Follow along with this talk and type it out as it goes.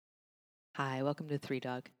Hi, welcome to Three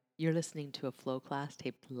Dog. You're listening to a flow class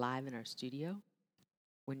taped live in our studio.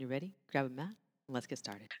 When you're ready, grab a mat and let's get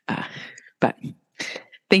started. But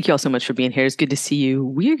thank you all so much for being here. It's good to see you.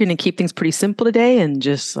 We're going to keep things pretty simple today and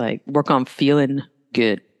just like work on feeling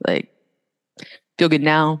good. Like feel good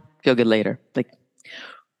now, feel good later. Like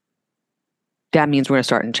that means we're going to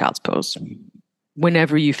start in child's pose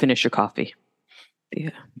whenever you finish your coffee.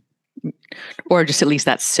 Yeah. Or just at least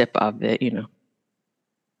that sip of it, you know.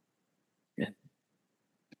 Good.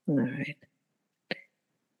 All right.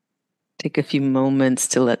 Take a few moments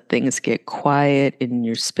to let things get quiet in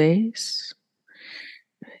your space.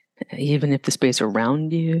 Even if the space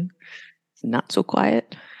around you is not so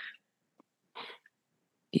quiet,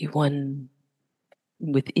 be one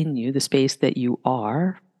within you, the space that you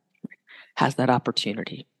are, has that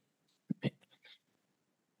opportunity.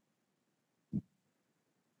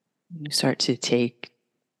 You start to take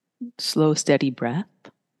slow, steady breath.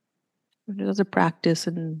 As a practice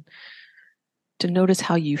and to notice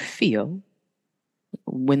how you feel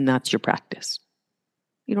when that's your practice.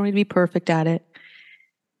 You don't need to be perfect at it.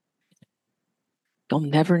 You'll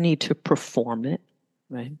never need to perform it,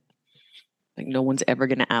 right? Like no one's ever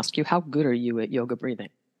going to ask you, how good are you at yoga breathing?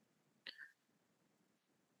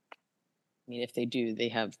 I mean, if they do, they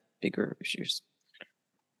have bigger issues.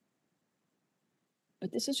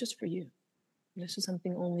 But this is just for you. This is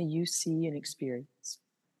something only you see and experience.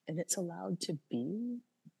 And it's allowed to be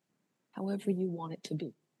however you want it to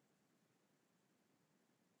be.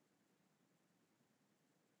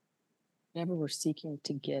 Whatever we're seeking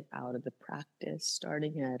to get out of the practice,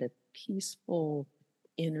 starting at a peaceful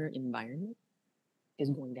inner environment, is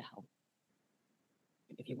going to help.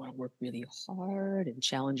 If you want to work really hard and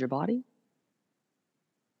challenge your body,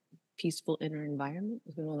 peaceful inner environment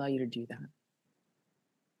is going to allow you to do that.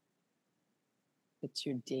 It's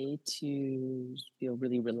your day to feel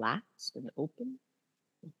really relaxed and open.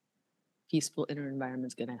 Peaceful inner environment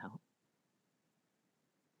is going to help.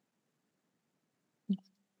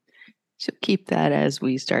 So keep that as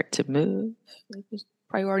we start to move.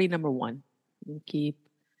 Priority number one, keep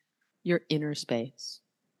your inner space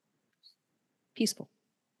peaceful.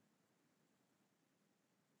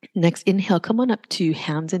 Next, inhale, come on up to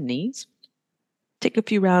hands and knees. Take a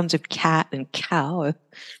few rounds of cat and cow.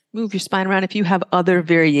 Move your spine around. If you have other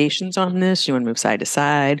variations on this, you want to move side to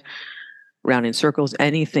side, round in circles,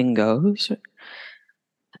 anything goes.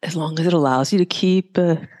 As long as it allows you to keep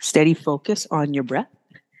a steady focus on your breath.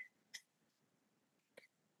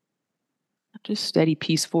 Just steady,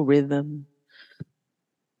 peaceful rhythm.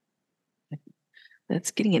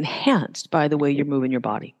 That's getting enhanced by the way you're moving your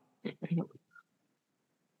body.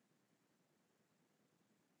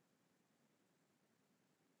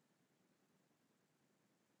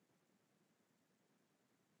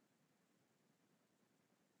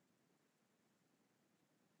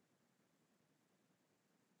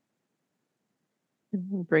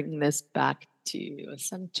 And bring this back to a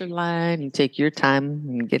center line. You take your time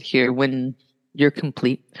and get here when you're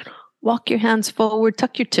complete. Walk your hands forward,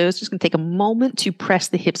 tuck your toes. Just going to take a moment to press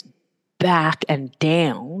the hips back and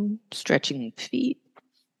down, stretching feet.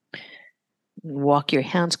 Walk your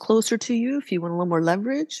hands closer to you if you want a little more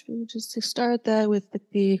leverage. Just to start that with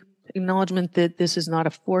the acknowledgement that this is not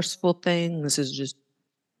a forceful thing. This is just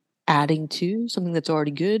adding to something that's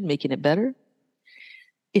already good, making it better.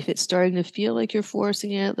 If it's starting to feel like you're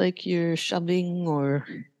forcing it, like you're shoving or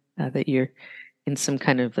that you're in some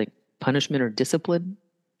kind of like punishment or discipline,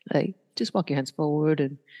 like just walk your hands forward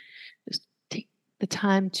and just take the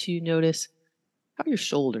time to notice how are your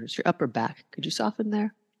shoulders, your upper back. Could you soften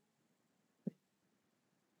there?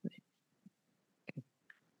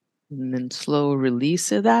 And then slow release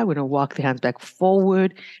of that. We're going to walk the hands back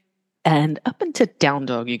forward and up into down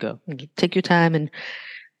dog you go. Take your time, and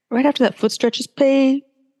right after that foot stretch, just pay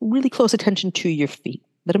really close attention to your feet.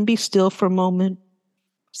 Let them be still for a moment.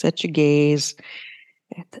 Set your gaze.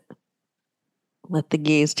 Let the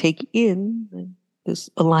gaze take in this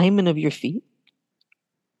alignment of your feet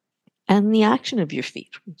and the action of your feet.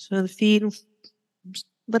 So the feet,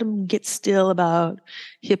 let them get still about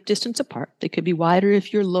hip distance apart. They could be wider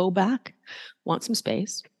if your low back wants some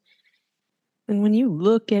space. And when you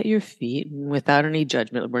look at your feet, without any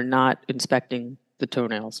judgment, we're not inspecting the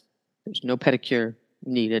toenails. There's no pedicure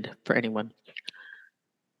needed for anyone.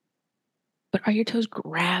 But are your toes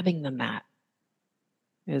grabbing the mat?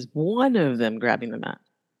 Is one of them grabbing the mat?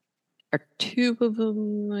 Are two of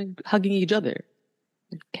them like hugging each other?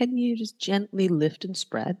 Can you just gently lift and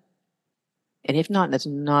spread? And if not, that's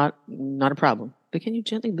not a problem. But can you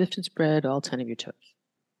gently lift and spread all 10 of your toes?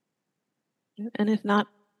 And if not,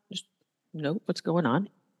 just note what's going on.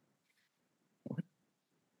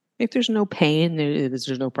 If there's no pain, there's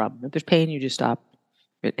no problem. If there's pain, you just stop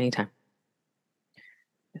at any time.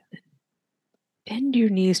 Bend your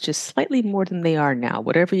knees just slightly more than they are now.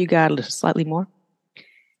 Whatever you got, just slightly more.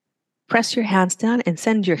 Press your hands down and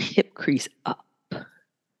send your hip crease up.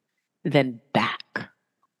 Then back.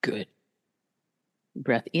 Good.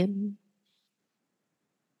 Breath in.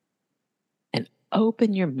 And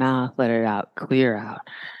open your mouth, let it out, clear out.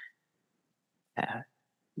 Yeah,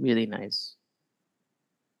 really nice.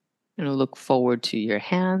 You're going to look forward to your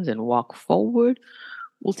hands and walk forward.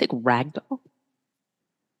 We'll take ragdoll.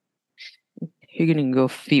 You're going to go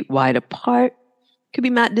feet wide apart. Could be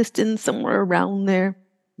mat distance, somewhere around there.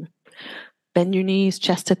 Bend your knees,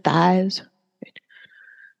 chest to thighs.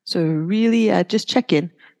 So really just check in.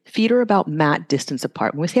 Feet are about mat distance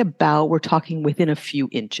apart. When we say about, we're talking within a few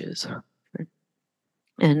inches. Right?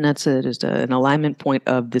 And that's just an alignment point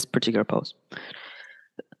of this particular pose.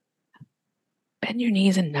 Bend your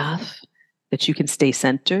knees enough that you can stay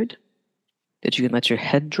centered, that you can let your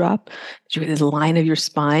head drop, that you get this line of your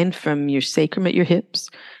spine from your sacrum at your hips,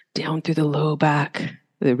 down through the low back,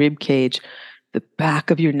 the rib cage, the back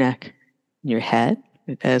of your neck, your head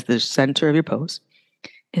as the center of your pose.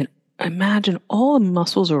 And imagine all the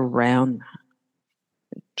muscles around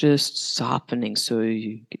just softening so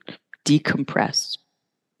you decompress.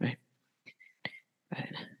 Right?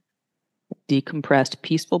 Decompressed,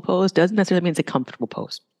 peaceful pose doesn't necessarily mean it's a comfortable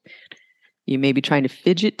pose. You may be trying to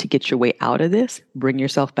fidget to get your way out of this. Bring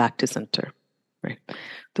yourself back to center. Right?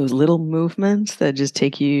 Those little movements that just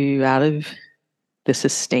take you out of the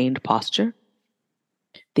sustained posture,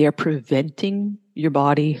 they are preventing your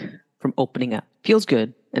body from opening up. Feels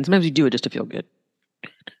good. And sometimes you do it just to feel good.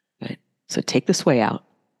 Right? So take the sway out.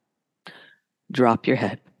 Drop your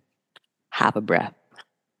head. Have a breath.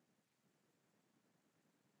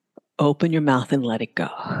 Open your mouth and let it go.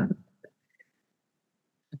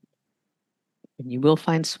 And you will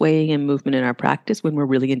find swaying and movement in our practice when we're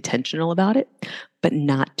really intentional about it, but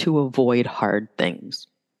not to avoid hard things.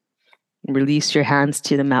 Release your hands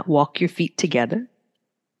to the mat. Walk your feet together.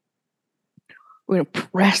 We're going to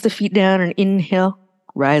press the feet down and inhale.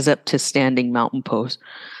 Rise up to standing mountain pose.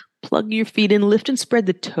 Plug your feet in. Lift and spread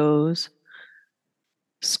the toes.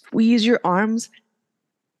 Squeeze your arms.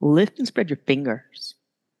 Lift and spread your fingers.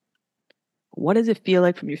 What does it feel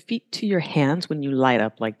like from your feet to your hands when you light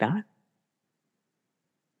up like that?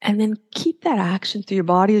 And then keep that action through your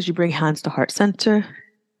body as you bring hands to heart center.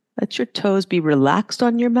 Let your toes be relaxed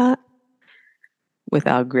on your mat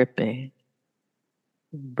without gripping.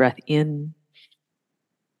 Breath in.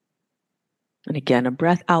 And again, a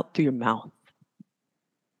breath out through your mouth.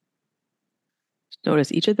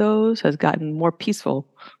 Notice each of those has gotten more peaceful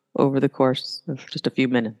over the course of just a few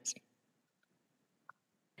minutes.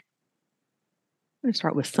 I'm going to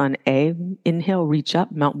start with Sun A. Inhale, reach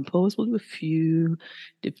up, mountain pose. We'll do a few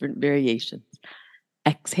different variations.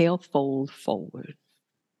 Exhale, fold forward.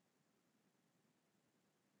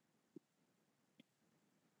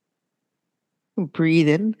 Breathe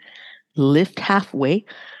in, lift halfway,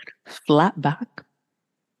 flat back.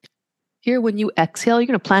 Here, when you exhale, you're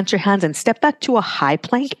going to plant your hands and step back to a high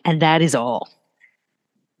plank, and that is all.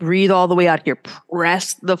 Breathe all the way out here.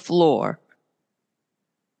 Press the floor.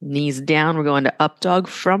 Knees down. We're going to up dog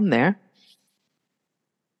from there.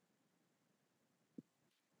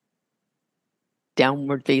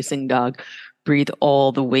 Downward facing dog. Breathe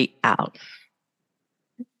all the way out.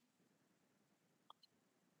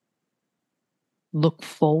 Look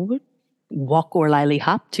forward. Walk or lily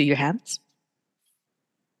hop to your hands.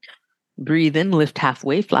 Breathe in, lift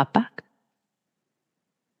halfway, flat back.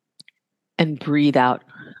 And breathe out,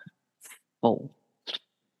 fold.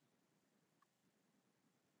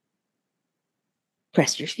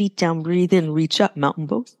 Press your feet down, breathe in, reach up, mountain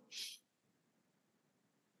pose.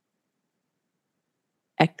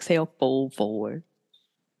 Exhale, fold forward.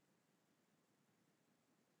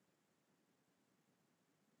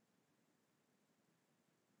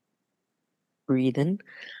 Breathe in,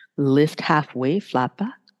 lift halfway, flat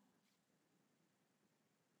back.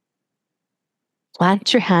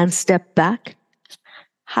 Plant your hands, step back.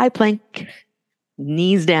 High plank,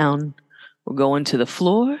 knees down. We're going to the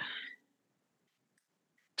floor.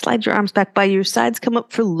 Slide your arms back by your sides. Come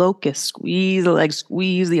up for locust. Squeeze the legs,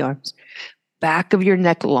 squeeze the arms. Back of your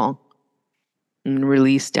neck long. And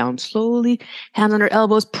release down slowly. Hands under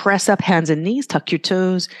elbows. Press up hands and knees. Tuck your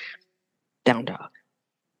toes. Down dog.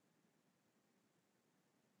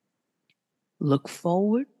 Look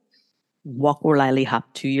forward. Walk or lily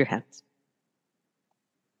hop to your hands.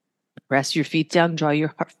 Press your feet down. Draw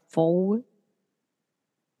your heart forward.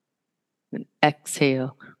 And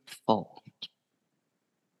exhale. Fold.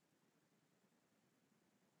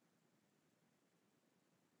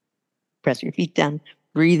 Press your feet down.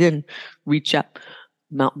 Breathe in. Reach up.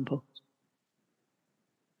 Mountain pose.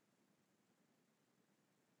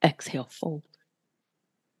 Exhale, fold.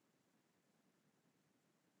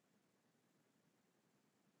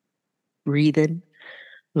 Breathe in.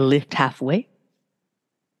 Lift halfway.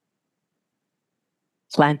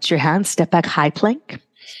 Plant your hands. Step back, high plank.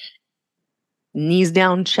 Knees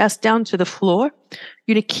down, chest down to the floor.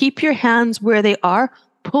 You're going to keep your hands where they are.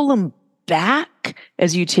 Pull them back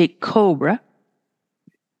as you take cobra.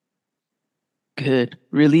 Good.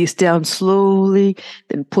 Release down slowly.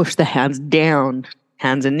 Then push the hands down.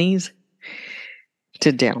 Hands and knees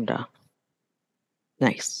to down dog.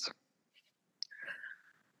 Nice.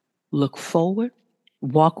 Look forward.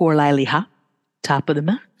 Walk or lily hop. Top of the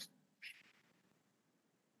mat.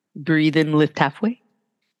 Breathe in, lift halfway.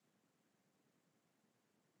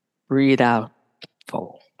 Breathe out,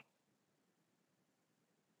 fold.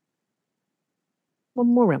 One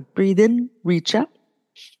more round. Breathe in, reach up.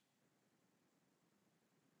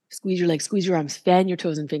 Squeeze your legs, squeeze your arms, fan your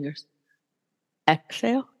toes and fingers.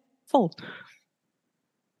 Exhale, fold.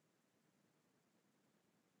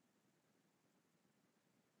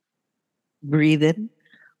 Breathe in,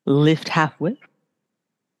 lift halfway.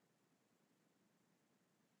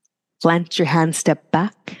 Plant your hands, step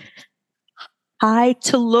back. High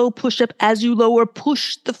to low push up. As you lower,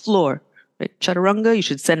 push the floor. Right? Chaturanga, you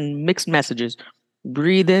should send mixed messages.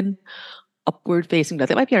 Breathe in, upward facing dog.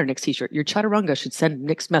 That might be our next t-shirt. Your chaturanga should send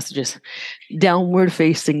mixed messages. Downward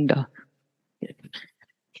facing dog.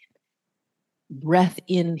 Breath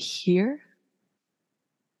in here.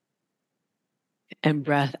 And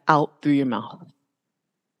breath out through your mouth.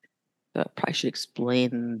 I probably should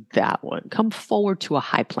explain that one. Come forward to a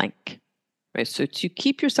high plank. Right? So to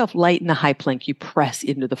keep yourself light in a high plank, you press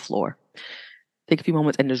into the floor. Take a few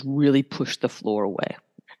moments and just really push the floor away.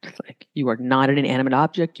 It's like you are not an inanimate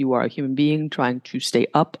object. You are a human being trying to stay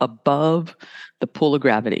up above the pull of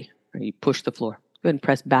gravity. Right? You push the floor. Go ahead and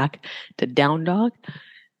press back to down dog.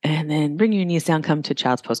 And then bring your knees down, come to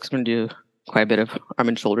child's pose, because we're going to do quite a bit of arm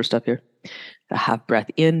and shoulder stuff here. So have breath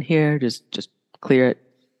in here. Just clear it.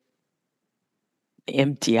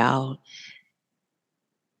 Empty out.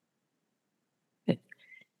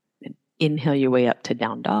 And inhale your way up to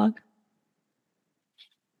down dog.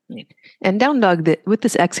 And down dog, with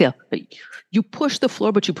this exhale, you push the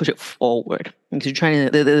floor, but you push it forward. Because you're trying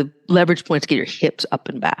to, the leverage point to get your hips up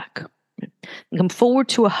and back. And come forward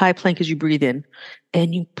to a high plank as you breathe in.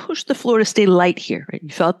 And you push the floor to stay light here. Right? You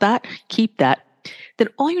felt that? Keep that. Then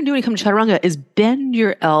all you're doing when you come to chaturanga is bend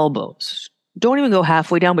your elbows. Don't even go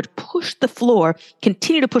halfway down, but push the floor.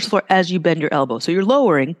 Continue to push the floor as you bend your elbows. So you're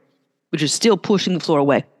lowering, which is still pushing the floor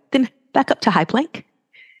away. Then back up to high plank.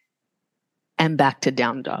 And back to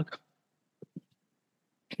down dog.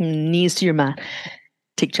 Knees to your mat.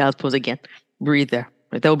 Take child's pose again. Breathe there.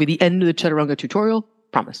 Right? That will be the end of the chaturanga tutorial.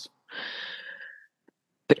 Promise.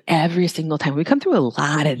 But every single time, we come through a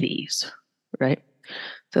lot of these, right?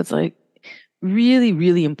 So it's like really,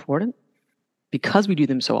 really important, because we do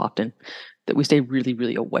them so often, that we stay really,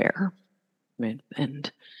 really aware, right? And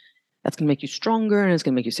that's going to make you stronger and it's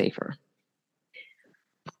going to make you safer.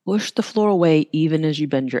 Push the floor away even as you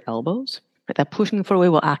bend your elbows. Right? That pushing the floor away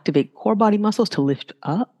will activate core body muscles to lift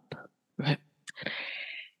up, right?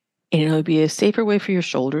 And it'll be a safer way for your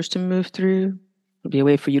shoulders to move through. It'll be a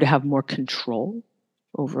way for you to have more control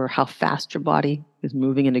over how fast your body is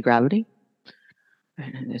moving into gravity.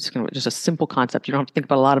 And it's going to just a simple concept. You don't have to think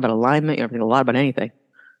about a lot about alignment. You don't have to think a lot about anything.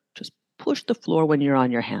 Just push the floor when you're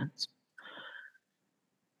on your hands.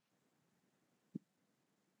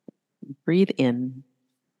 Breathe in.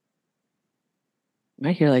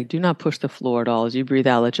 Right here, like, do not push the floor at all. As you breathe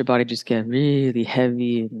out, let your body just get really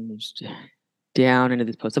heavy and just down into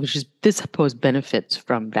this pose. Which is, this pose benefits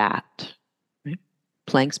from that. Right?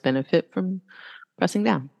 Planks benefit from pressing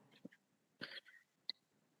down.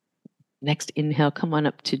 Next inhale, come on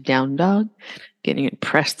up to down dog. Getting it,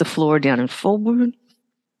 press the floor down and forward.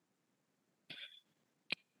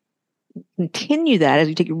 Continue that as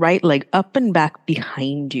you take your right leg up and back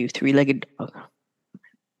behind you, three-legged dog.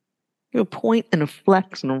 A point and a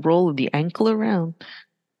flex and a roll of the ankle around.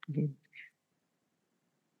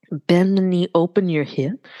 Bend the knee, open your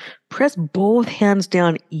hip. Press both hands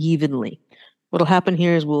down evenly. What'll happen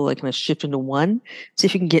here is we'll kind of shift into one. See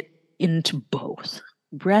if you can get into both.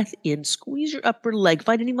 Breath in, squeeze your upper leg.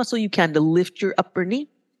 Find any muscle you can to lift your upper knee.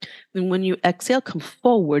 Then when you exhale, come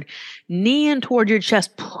forward, knee in toward your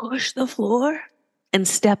chest, push the floor, and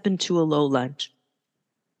step into a low lunge.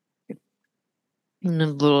 And a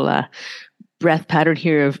little breath pattern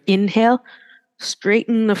here of inhale,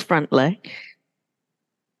 straighten the front leg,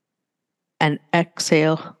 and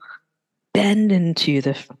exhale, bend into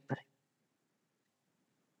the front leg.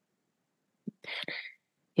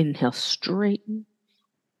 Inhale, straighten.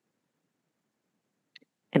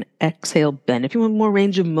 And exhale, bend. If you want more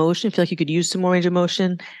range of motion, feel like you could use some more range of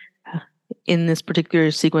motion in this particular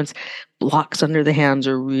sequence, blocks under the hands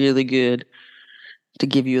are really good to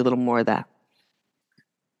give you a little more of that.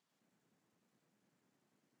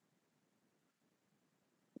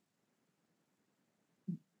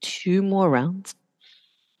 Two more rounds.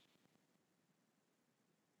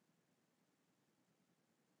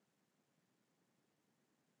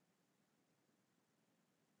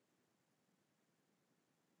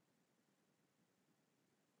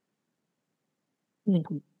 And then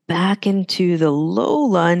come back into the low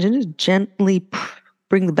lunge and just gently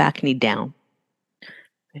bring the back knee down.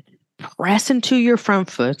 Press into your front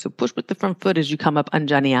foot. So push with the front foot as you come up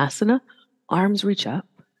Anjaneyasana. Arms reach up.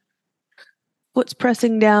 Foot's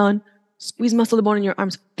pressing down. Squeeze muscle to bone in your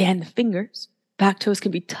arms. Fan the fingers. Back toes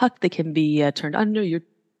can be tucked. They can be turned under. Your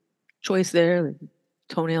choice there.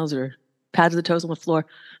 Toenails or pads of the toes on the floor.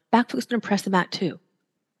 Back foot's going to press the mat too.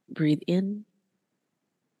 Breathe in.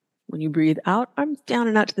 When you breathe out, arms down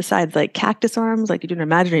and out to the sides like cactus arms, like you're doing an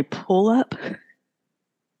imaginary pull-up.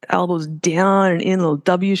 Elbows down and in a little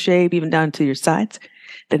W shape, even down to your sides.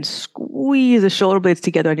 Then squeeze the shoulder blades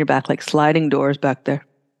together on your back like sliding doors back there.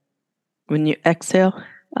 When you exhale,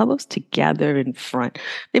 elbows together in front.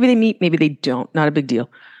 Maybe they meet, maybe they don't. Not a big deal.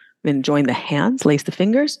 Then join the hands, lace the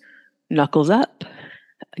fingers, knuckles up.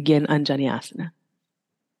 Again, Anjaneyasana.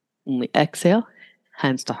 Only exhale,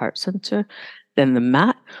 hands to heart center. Then the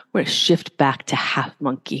mat, we're going to shift back to half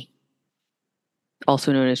monkey.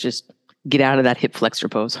 Also known as just get out of that hip flexor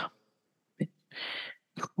pose.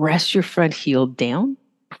 Press your front heel down.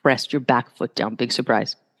 Press your back foot down. Big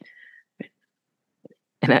surprise.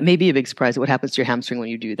 And that may be a big surprise. What happens to your hamstring when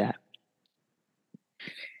you do that?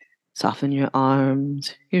 Soften your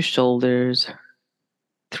arms, your shoulders,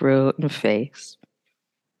 throat, and face.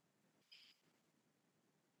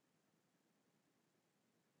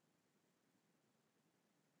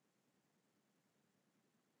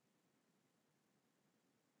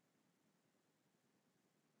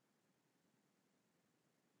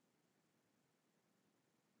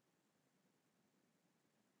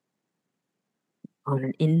 On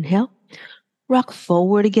an inhale, rock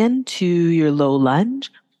forward again to your low lunge.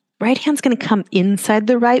 Right hand's going to come inside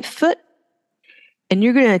the right foot. And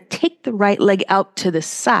you're going to take the right leg out to the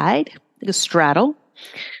side, like a straddle.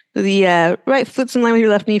 The right foot's in line with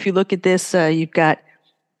your left knee. If you look at this, you've got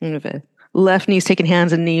left knee's taking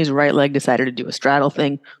hands and knees, right leg decided to do a straddle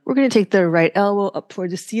thing. We're going to take the right elbow up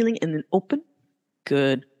towards the ceiling and then open.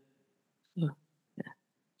 Good.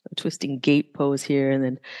 Twisting gate pose here, and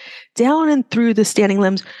then down and through the standing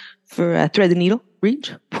limbs for thread the needle.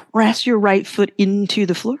 Reach. Press your right foot into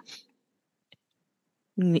the floor.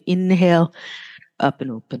 Inhale, up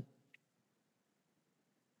and open.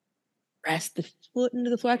 Press the foot into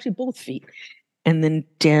the floor, actually both feet, and then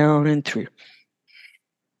down and through.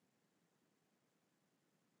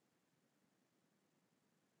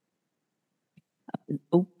 Up and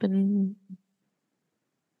open.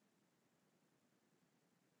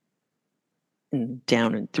 And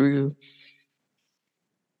down and through.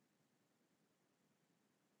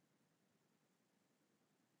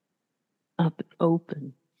 Up and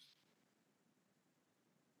open.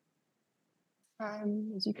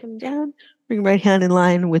 As you come down, bring right hand in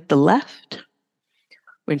line with the left.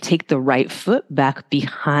 We're going to take the right foot back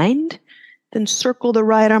behind, then circle the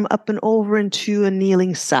right arm up and over into a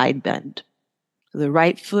kneeling side bend. The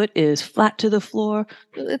right foot is flat to the floor.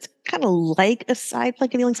 It's kind of like a side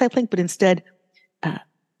plank, a kneeling side plank, but instead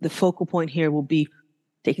the focal point here will be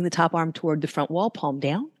taking the top arm toward the front wall, palm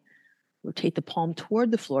down. Rotate the palm toward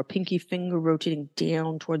the floor, pinky finger rotating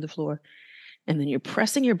down toward the floor. And then you're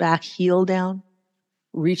pressing your back heel down,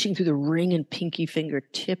 reaching through the ring and pinky finger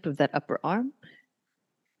tip of that upper arm.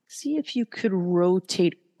 See if you could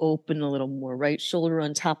rotate open a little more. Right shoulder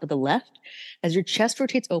on top of the left. As your chest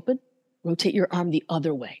rotates open, rotate your arm the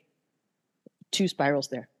other way. Two spirals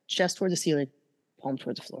there. Chest toward the ceiling, palm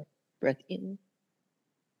towards the floor. Breath in.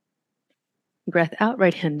 Breath out,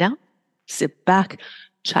 right hand down. Sit back,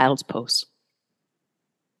 child's pose.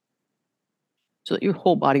 So that your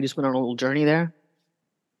whole body just went on a little journey there.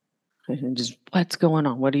 And just, what's going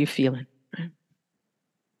on? What are you feeling? Right?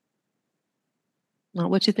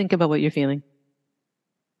 Not what you think about what you're feeling,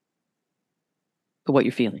 but what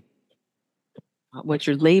you're feeling. Not what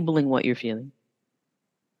you're labeling what you're feeling,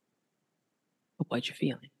 but what you're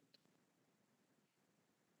feeling.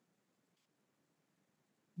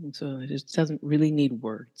 And so it just doesn't really need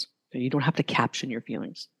words. You don't have to caption your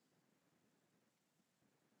feelings.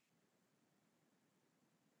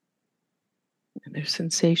 And there's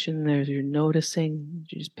sensation, you're noticing,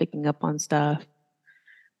 you're just picking up on stuff.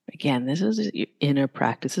 Again, this is your inner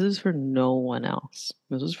practice. This is for no one else.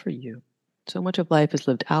 This is for you. So much of life is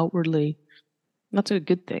lived outwardly. That's a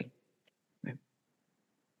good thing. Right?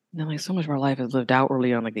 And then, like, so much of our life is lived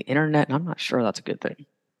outwardly on, like, the internet, and I'm not sure that's a good thing.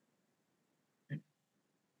 Right?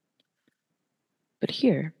 But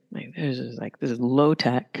here, like, this is low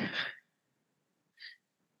tech,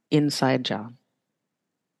 inside job.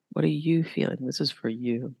 What are you feeling? This is for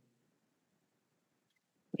you.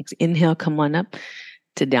 Next, inhale, come on up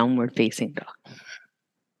to downward facing dog.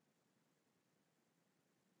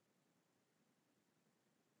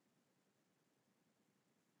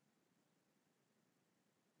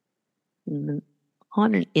 And then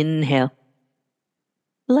on an inhale,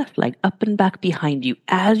 left leg up and back behind you.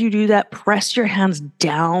 As you do that, press your hands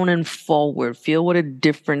down and forward. Feel what a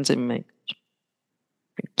difference it makes.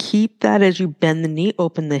 Keep that as you bend the knee,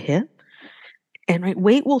 open the hip. And right,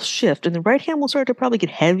 weight will shift, and the right hand will start to probably get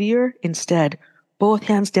heavier. Instead, both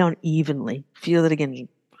hands down evenly. Feel it again.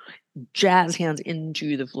 Jazz hands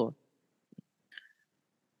into the floor.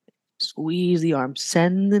 Squeeze the arm.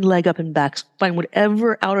 Send the leg up and back. Find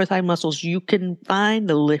whatever outer thigh muscles you can find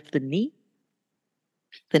to lift the knee.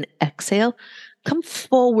 Then exhale. Come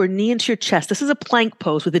forward, knee into your chest. This is a plank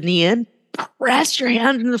pose with the knee in. Press your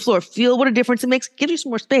hand into the floor. Feel what a difference it makes. Give you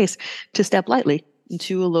some more space to step lightly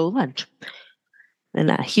into a low lunge. And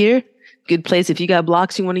here, good place if you got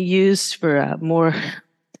blocks you want to use for more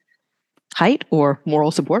height or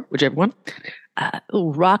moral support, whichever one.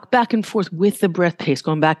 Rock back and forth with the breath pace,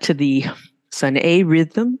 going back to the Sun A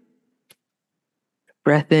rhythm.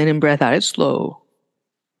 Breath in and breath out. It's slow.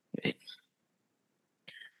 Right.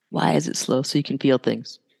 Why is it slow? So you can feel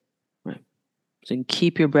things. Right. So you can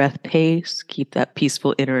keep your breath pace, keep that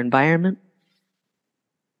peaceful inner environment.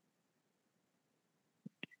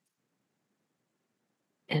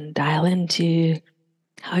 And dial into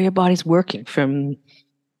how your body's working, from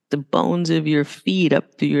the bones of your feet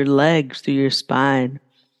up through your legs, through your spine,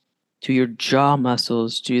 to your jaw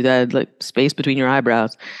muscles, to that like space between your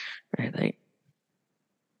eyebrows, right? Like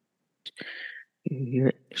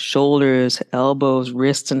your shoulders, elbows,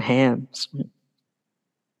 wrists, and hands.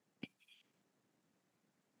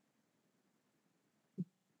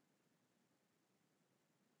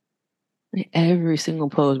 Every single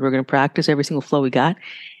pose we're going to practice, every single flow we got,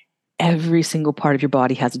 every single part of your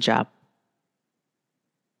body has a job.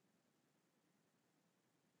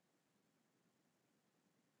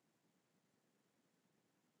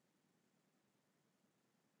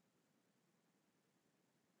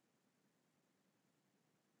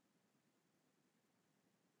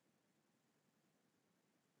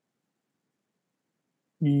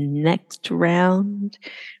 Next round,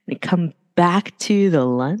 we come back to the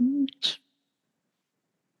lunge.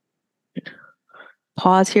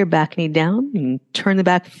 Pause here, back knee down, and turn the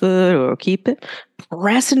back foot or keep it.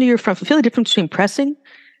 Press into your front foot. Feel the difference between pressing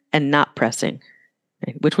and not pressing.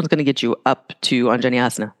 Right? Which one's going to get you up to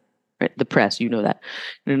Anjaneyasana? Right? The press, you know that.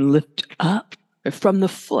 And then lift up from the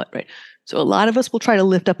foot, right? So a lot of us will try to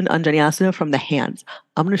lift up in Anjaneyasana from the hands.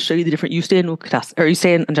 I'm going to show you the different. You stay in Utkatasana, or you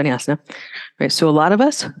stay in Anjaneyasana, right? So a lot of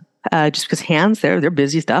us, just because hands, they're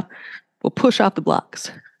busy stuff, will push off the blocks.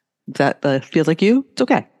 If that feels like you, it's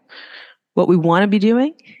okay. What we want to be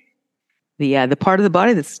doing, the part of the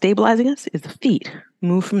body that's stabilizing us, is the feet.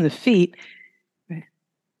 Move from the feet. Right?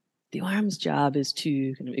 The arm's job is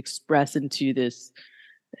to kind of express into this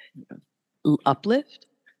uplift,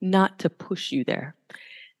 not to push you there.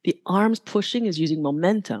 The arms pushing is using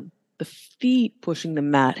momentum. The feet pushing the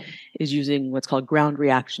mat is using what's called ground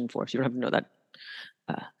reaction force. You don't have to know that.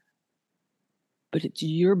 But it's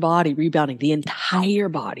your body rebounding, the entire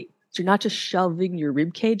body. So you're not just shoving your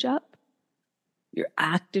rib cage up. You're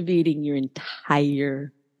activating your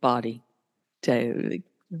entire body to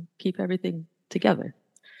keep everything together.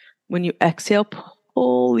 When you exhale,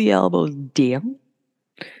 pull the elbows down,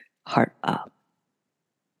 heart up.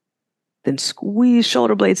 Then squeeze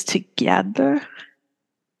shoulder blades together.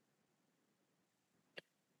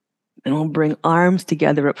 And we'll bring arms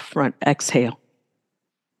together up front. Exhale.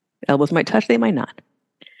 Elbows might touch, they might not.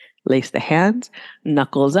 Lace the hands,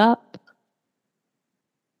 knuckles up.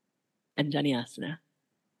 Anjaneyasana.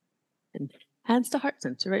 And hands to heart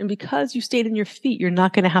center, right? And because you stayed in your feet, you're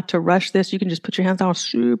not going to have to rush this. You can just put your hands down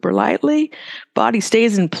super lightly. Body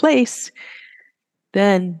stays in place.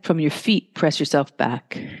 Then from your feet, press yourself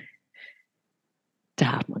back to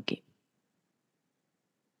half monkey.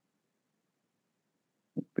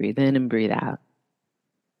 Breathe in and breathe out.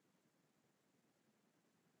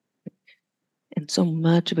 And so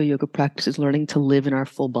much of a yoga practice is learning to live in our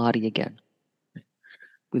full body again.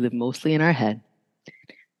 We live mostly in our head.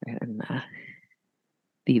 And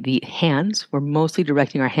the hands, we're mostly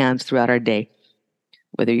directing our hands throughout our day,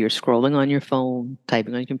 whether you're scrolling on your phone,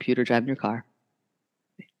 typing on your computer, driving your car.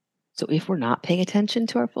 So if we're not paying attention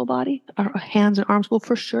to our full body, our hands and arms will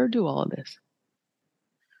for sure do all of this.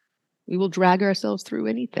 We will drag ourselves through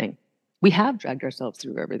anything. We have dragged ourselves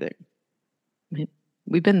through everything.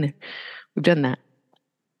 We've been there. We've done that.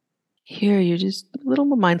 Here, you're just a little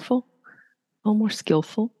more mindful, a little more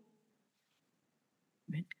skillful.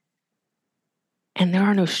 And there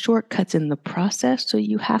are no shortcuts in the process, so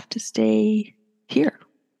you have to stay here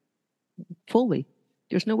fully.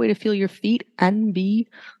 There's no way to feel your feet and be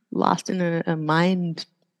lost in a mind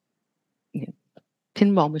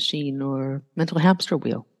pinball machine or mental hamster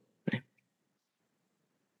wheel.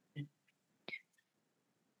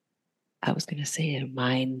 I was going to say a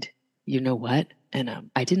mind, you know what?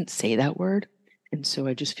 And I didn't say that word. And so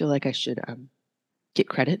I just feel like I should get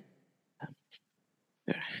credit.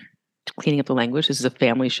 Cleaning up the language. This is a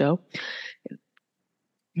family show.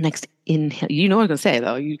 Next inhale. You know what I'm going to say,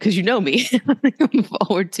 though, because you know me. Looking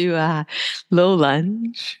forward to low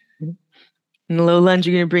lunge. In low lunge,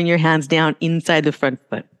 you're going to bring your hands down inside the front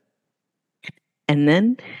foot. And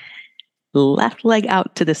then left leg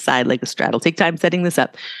out to the side like a straddle. Take time setting this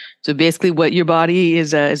up. So basically what your body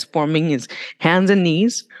is forming is hands and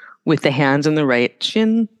knees with the hands on the right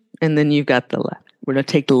shin, and then you've got the left. We're going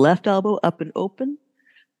to take the left elbow up and open.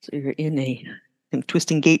 So you're in a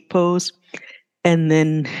twisting gate pose, and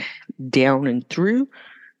then down and through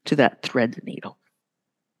to that thread needle.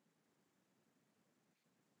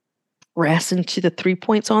 Press into the 3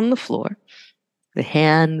 points on the floor. The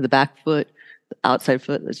hand, the back foot, the outside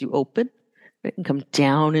foot as you open, right, and come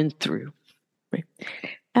down and through. Right.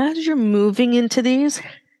 As you're moving into these,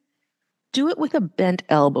 do it with a bent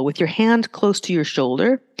elbow, with your hand close to your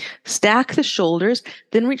shoulder. Stack the shoulders,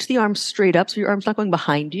 then reach the arms straight up so your arm's not going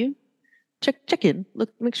behind you. Check in. Look,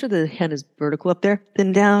 make sure the hand is vertical up there,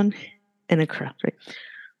 then down and across, right?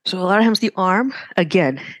 So a lot of times the arm,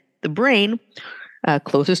 again, the brain,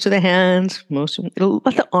 closest to the hands, it'll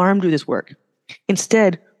let the arm do this work.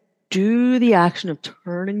 Instead, do the action of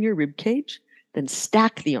turning your rib cage, then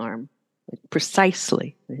stack the arm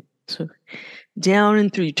precisely. Right? So down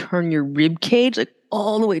and through, you turn your rib cage, like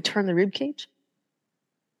all the way, turn the rib cage.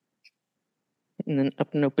 And then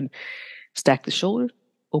up and open, stack the shoulder,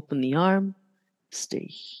 open the arm, stay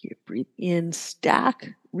here, breathe in,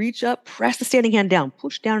 stack, reach up, press the standing hand down,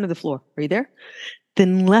 push down to the floor. Are you there?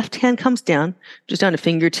 Then left hand comes down, just down to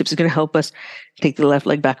fingertips is going to help us take the left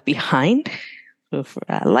leg back behind. So for,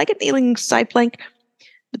 like a kneeling side plank,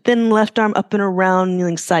 but then left arm up and around,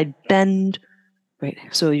 kneeling side bend. Right.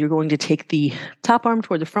 So you're going to take the top arm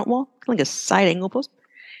toward the front wall, like a side angle pose.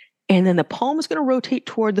 And then the palm is going to rotate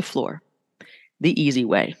toward the floor, the easy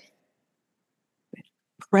way.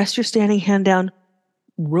 Press your standing hand down,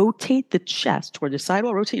 rotate the chest toward the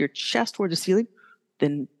sidewall, rotate your chest toward the ceiling,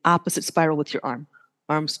 then opposite spiral with your arm.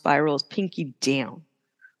 Arm spirals pinky down.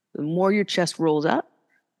 The more your chest rolls up,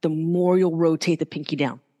 the more you'll rotate the pinky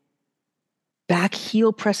down. Back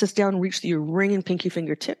heel presses down, reach your ring and pinky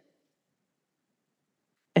fingertip.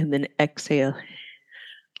 And then exhale.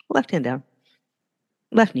 Left hand down.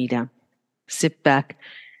 Left knee down. Sit back.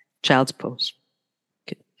 Child's pose.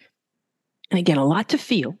 Okay. And again, a lot to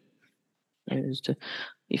feel.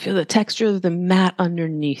 You feel the texture of the mat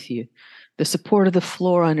underneath you, the support of the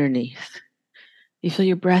floor underneath. You feel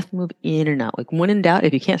your breath move in and out. Like when in doubt,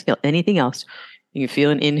 if you can't feel anything else, you can feel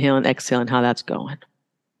an inhale and exhale and how that's going.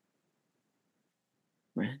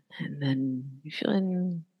 Right. And then you feel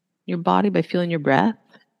in your body by feeling your breath.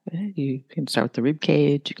 Right? You can start with the rib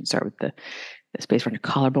cage. You can start with the space around your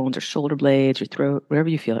collarbones or shoulder blades, your throat, wherever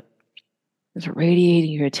you feel it. It's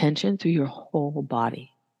radiating your attention through your whole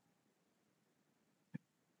body.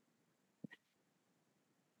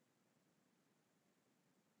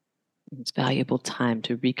 It's valuable time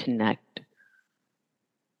to reconnect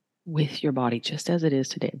with your body just as it is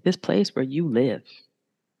today. This place where you live.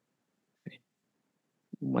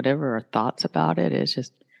 Whatever our thoughts about it is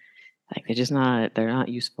just like they're not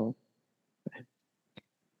useful.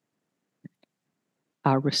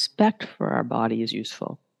 Our respect for our body is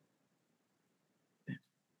useful.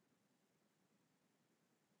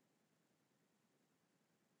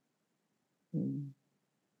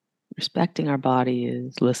 Respecting our body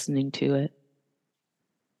is listening to it,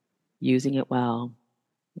 using it well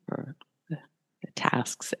for the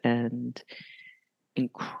tasks and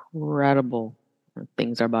incredible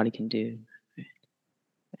things our body can do.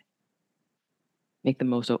 Make the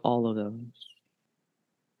most of all of those.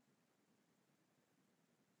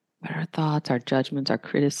 But thoughts, our judgments, our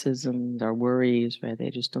criticisms, our worries, right? They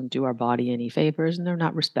just don't do our body any favors and they're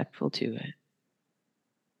not respectful to it.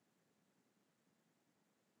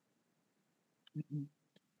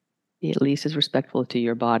 Be at least as respectful to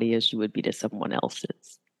your body as you would be to someone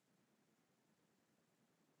else's.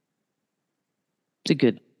 It's a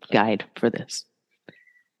good guide for this.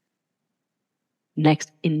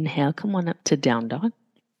 Next, inhale, come on up to down dog.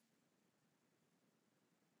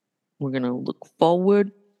 We're going to look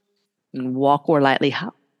forward and walk or lightly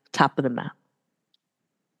hop, top of the mat.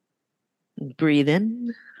 Breathe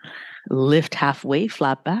in, lift halfway,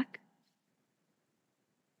 flat back.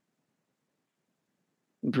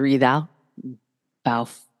 Breathe out, bow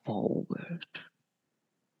forward.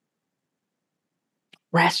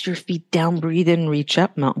 Rest your feet down, breathe in, reach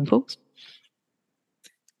up, mountain pose.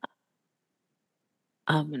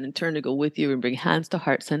 I'm going to turn to go with you and bring hands to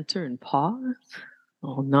heart center and pause.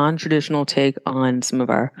 A non-traditional take on some of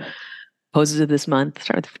our poses of this month.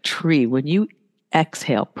 Start with tree. When you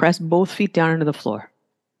exhale, press both feet down into the floor.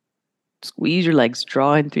 Squeeze your legs,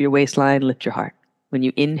 draw in through your waistline, lift your heart. When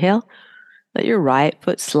you inhale, let your right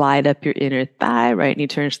foot slide up your inner thigh, right knee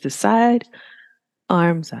turns to the side,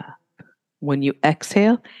 arms up. When you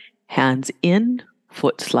exhale, hands in,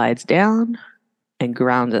 foot slides down, and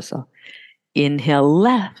grounds us all. Inhale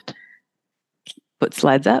left, foot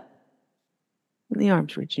slides up, and the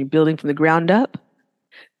arms reach. You're building from the ground up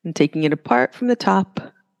and taking it apart from the top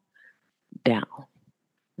down.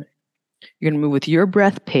 You're going to move with your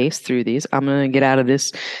breath pace through these. I'm going to get out of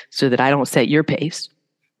this so that I don't set your pace.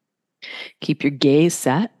 Keep your gaze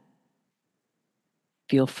set.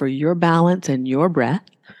 Feel for your balance and your breath.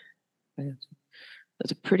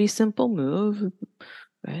 It's a pretty simple move,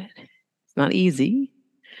 right? It's not easy,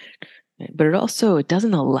 right? But it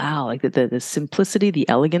doesn't allow, like the simplicity, the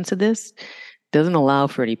elegance of this doesn't allow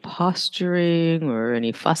for any posturing or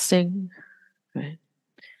any fussing, right?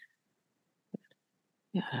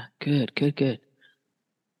 Yeah, good.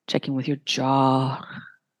 Checking with your jaw,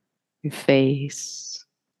 your face,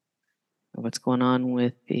 what's going on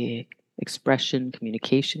with the expression,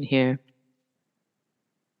 communication here.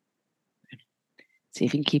 See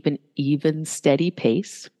if you can keep an even, steady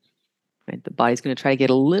pace. Right? The body's going to try to get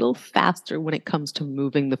a little faster when it comes to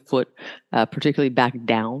moving the foot, particularly back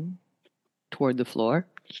down toward the floor.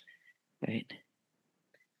 Right?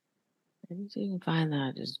 And so you can find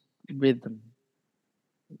that just rhythm.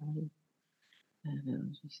 Right?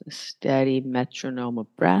 And just a steady metronome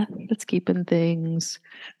of breath that's keeping things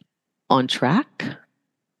on track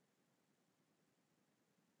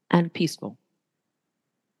and peaceful.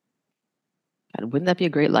 God, wouldn't that be a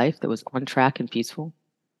great life that was on track and peaceful?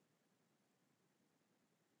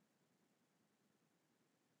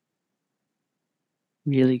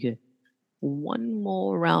 Really good. One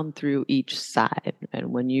more round through each side.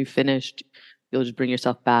 And when you finished, you'll just bring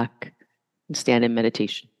yourself back and stand in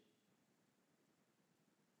meditation.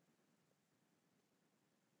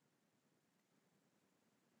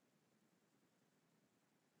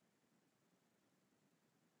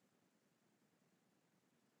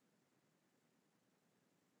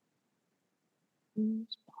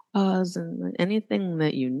 Pause and anything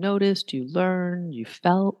that you noticed, you learned, you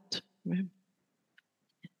felt. Right?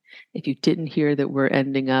 If you didn't hear that we're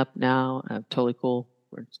ending up now, totally cool.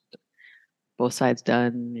 We're both sides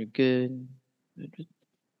done. You're good. Just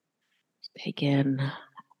take in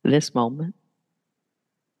this moment.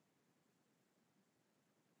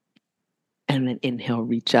 And then inhale,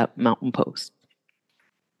 reach up, mountain pose.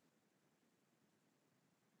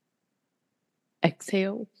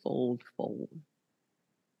 Exhale, fold, fold.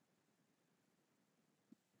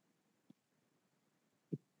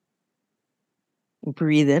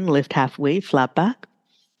 Breathe in, lift halfway, flat back.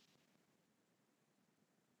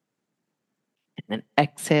 And then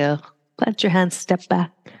exhale, plant your hands, step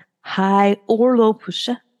back, high or low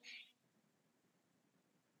push-up.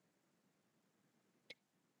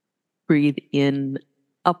 Breathe in,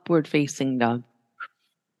 upward facing dog.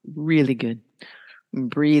 Really good.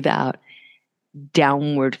 Breathe out,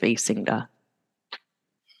 downward facing dog.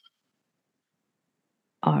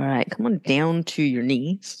 All right, come on down to your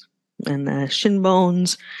knees and shin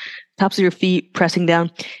bones, tops of your feet pressing down.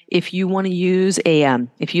 If you want to use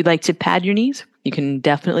if you'd like to pad your knees, you can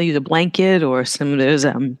definitely use a blanket or some of those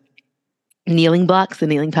kneeling blocks, the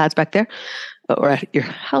kneeling pads back there, or at your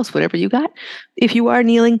house, whatever you got. If you are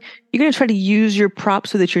kneeling, you're going to try to use your prop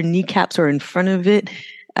so that your kneecaps are in front of it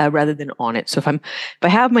rather than on it. So if I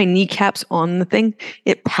have my kneecaps on the thing,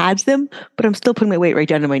 it pads them, but I'm still putting my weight right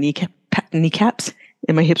down to my kneecaps,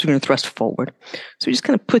 and my hips are going to thrust forward. So we just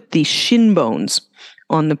kind of put the shin bones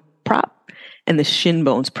on the prop and the shin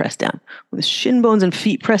bones press down. When the shin bones and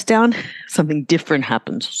feet press down, something different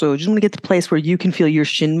happens. So just want to get to the place where you can feel your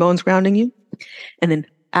shin bones grounding you. And then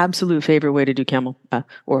absolute favorite way to do camel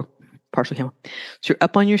or partial camel. So you're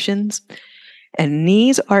up on your shins and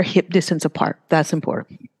knees are hip distance apart. That's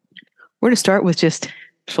important. We're going to start with just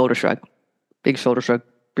shoulder shrug. Big shoulder shrug.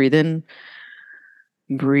 Breathe in,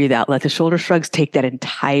 breathe out. Let the shoulder shrugs take that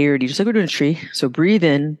entirety, just like we're doing a tree. So breathe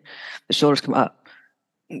in, the shoulders come up.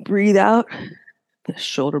 Breathe out, the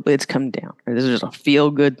shoulder blades come down. This is just a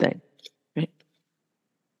feel-good thing. Right?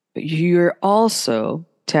 But you're also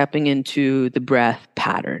tapping into the breath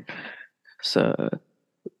pattern. So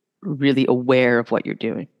really aware of what you're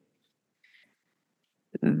doing.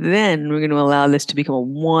 Then we're going to allow this to become a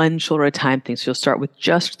one shoulder at a time thing. So you'll start with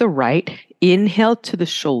just the right. Inhale to the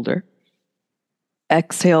shoulder.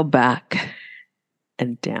 Exhale back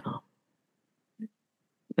and down.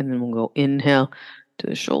 And then we'll go inhale to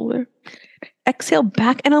the shoulder. Exhale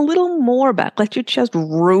back and a little more back. Let your chest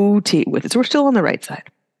rotate with it. So we're still on the right side.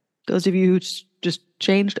 Those of you who just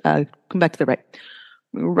changed, come back to the right.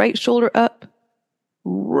 Right shoulder up.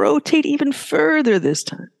 Rotate even further this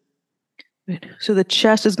time. Right. So the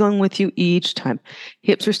chest is going with you each time.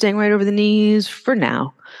 Hips are staying right over the knees for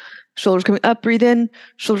now. Shoulders coming up, breathe in.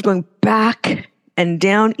 Shoulders going back and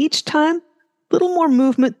down each time. A little more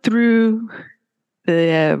movement through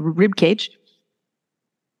the rib cage.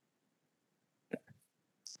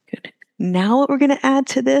 Good. Now what we're going to add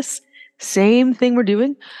to this, same thing we're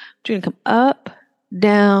doing. We're going to come up,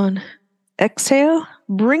 down, exhale.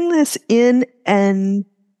 Bring this in and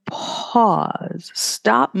pause.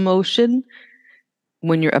 Stop motion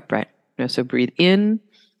when you're upright. So breathe in,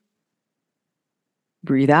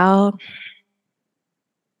 breathe out,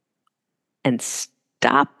 and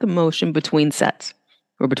stop the motion between sets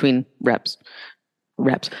or between reps.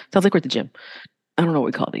 Sounds like we're at the gym. I don't know what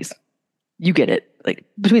we call these. You get it. Like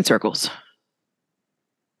between circles.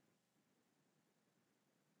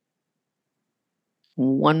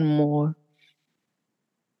 One more.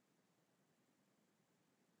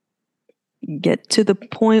 Get to the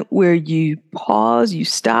point where you pause, you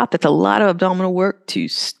stop. That's a lot of abdominal work to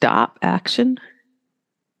stop action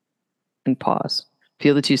and pause.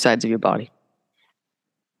 Feel the two sides of your body.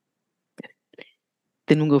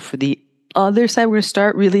 Then we'll go for the other side. We're going to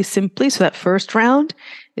start really simply. So that first round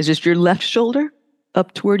is just your left shoulder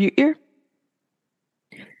up toward your ear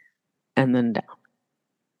and then down.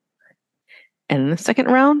 And in the second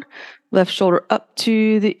round, left shoulder up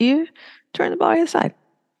to the ear, turn the body aside.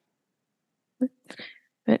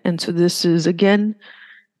 And so this is, again,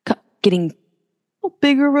 getting a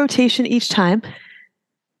bigger rotation each time.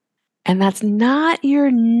 And that's not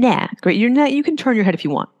your neck, right? Your neck, you can turn your head if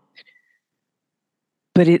you want.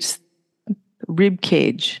 But it's the rib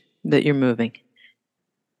cage that you're moving.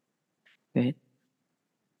 Right?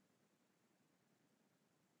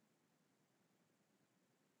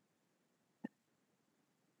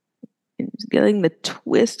 And getting the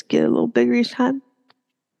twist get a little bigger each time.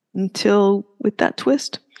 Until with that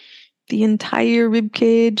twist, the entire rib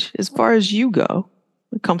cage, as far as you go,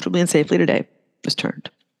 comfortably and safely today, is turned.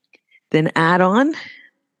 Then add on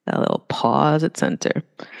that little pause at center.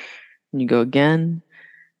 And you go again.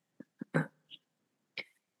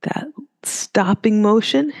 That stopping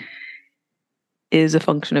motion is a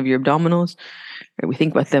function of your abdominals. Right? We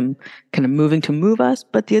think about them kind of moving to move us,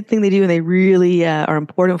 but the other thing they do and they really are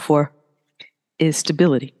important for is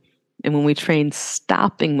stability. And when we train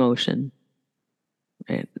stopping motion,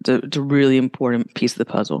 right, it's a really important piece of the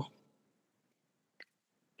puzzle.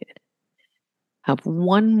 Good. Have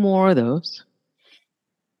one more of those.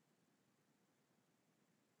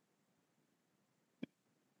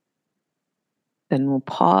 Then we'll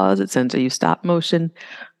pause at center. You stop motion.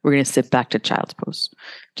 We're going to sit back to child's pose,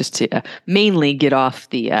 just to mainly get off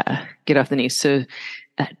the knees. So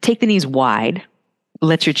take the knees wide.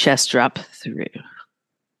 Let your chest drop through.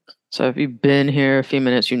 So if you've been here a few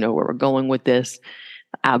minutes, you know where we're going with this.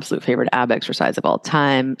 Absolute favorite ab exercise of all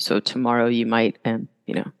time. So tomorrow you might,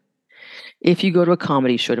 if you go to a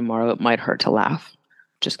comedy show tomorrow, it might hurt to laugh.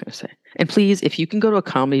 Just going to say. And please, if you can go to a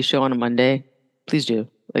comedy show on a Monday, please do.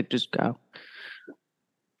 Just go.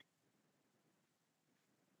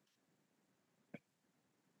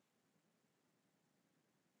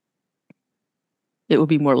 It would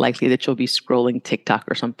be more likely that you'll be scrolling TikTok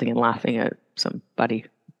or something and laughing at somebody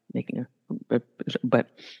making but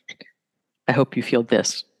I hope you feel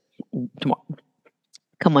this tomorrow.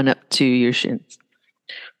 Come on up to your shins.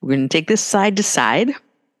 We're going to take this side to side,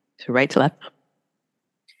 so right to left.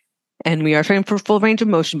 And we are trying for full range of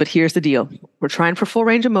motion, but here's the deal. We're trying for full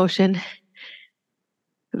range of motion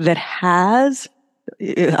that has,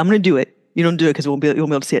 I'm going to do it. You don't do it because you won't be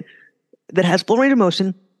able to see it. That has full range of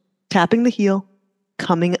motion, tapping the heel,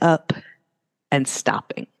 coming up, and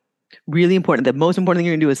stopping. Really important. The most important thing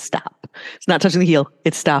you're going to do is stop. It's not touching the heel.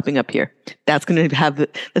 It's stopping up here. That's going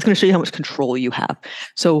to show you how much control you have.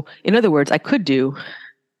 So in other words, I could do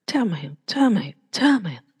tap my heel, tap my heel, tap my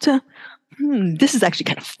heel, tap. This is actually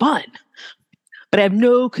kind of fun. But I have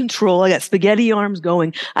no control. I got spaghetti arms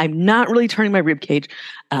going. I'm not really turning my rib cage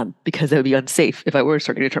because that would be unsafe if I were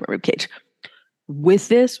starting to turn my rib cage. With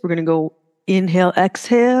this, we're going to go inhale,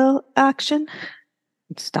 exhale action.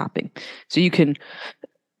 Stopping. So you can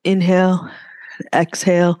inhale,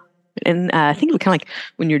 exhale, and I think it kind of like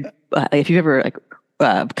when you're, if you've ever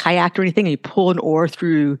kayaked or anything and you pull an oar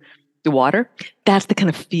through the water, that's the kind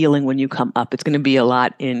of feeling when you come up. It's going to be a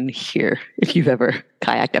lot in here. If you've ever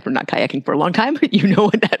kayaked after not kayaking for a long time, you know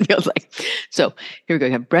what that feels like. So here we go.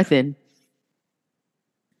 You have breath in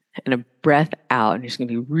and a breath out. And you're just going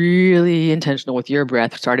to be really intentional with your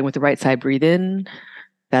breath, starting with the right side. Breathe in.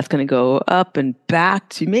 That's going to go up and back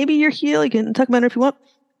to maybe your heel. You can tuck them under if you want.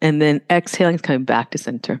 And then exhaling is coming back to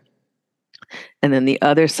center. And then the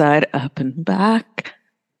other side up and back.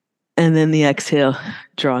 And then the exhale,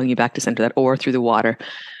 drawing you back to center, that oar through the water.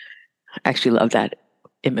 I actually love that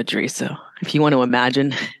imagery. So if you want to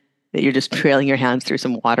imagine that you're just trailing your hands through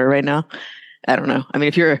some water right now, I don't know. I mean,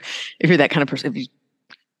 if you're that kind of person, if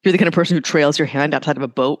you're the kind of person who trails your hand outside of a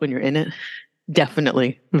boat when you're in it,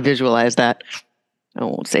 definitely visualize that. I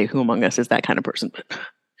won't say who among us is that kind of person, but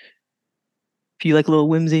if you like a little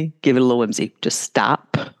whimsy, give it a little whimsy. Just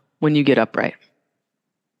stop when you get upright.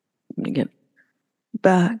 And get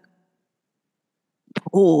back,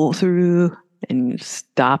 pull through, and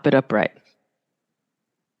stop it upright.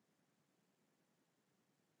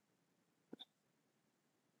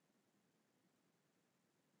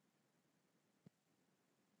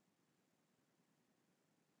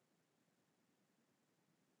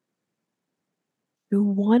 Do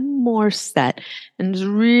one more set and just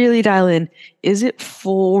really dial in. Is it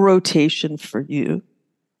full rotation for you?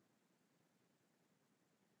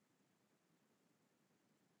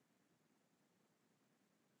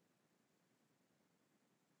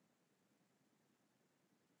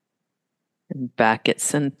 And back at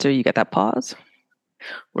center, you got that pause.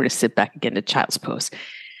 We're going to sit back again to child's pose.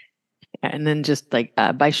 And then just like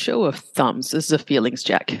by show of thumbs, this is a feelings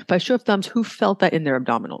check. By show of thumbs, who felt that in their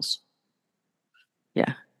abdominals?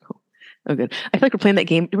 Yeah, cool. Oh, good. I feel like we're playing that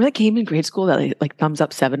game. Remember that game in grade school that like thumbs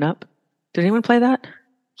up, 7-Up? Did anyone play that?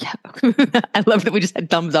 Yeah. I love that we just had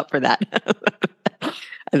thumbs up for that.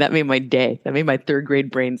 And that made my day. That made my third grade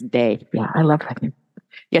brain's day. Yeah, I love that game.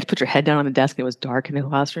 You had to put your head down on the desk and it was dark in the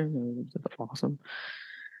classroom. It was awesome.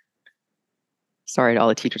 Sorry to all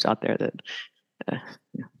the teachers out there that,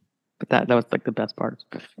 yeah. But that was like the best part.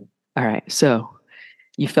 All right, so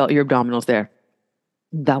you felt your abdominals there.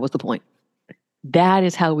 That was the point. That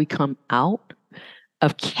is how we come out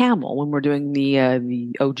of camel when we're doing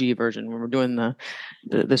the OG version, when we're doing the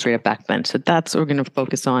straight up back bend. So that's what we're going to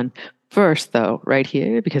focus on first, though, right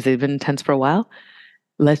here, because they've been tense for a while.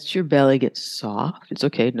 Let your belly get soft. It's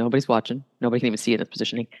okay. Nobody's watching. Nobody can even see it in this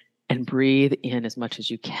positioning. And breathe in as much as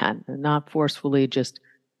you can. And not forcefully, just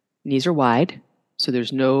knees are wide. So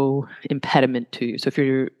there's no impediment to you. So if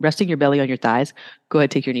you're resting your belly on your thighs, go ahead,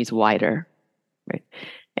 take your knees wider, right?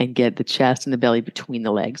 And get the chest and the belly between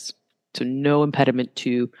the legs. So no impediment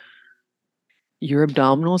to your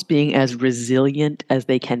abdominals being as resilient as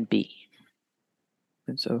they can be.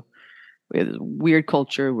 And so we have this weird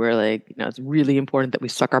culture where it's really important that we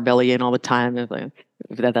suck our belly in all the time. And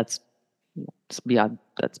that's beyond,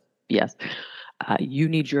 that's BS. You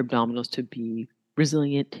need your abdominals to be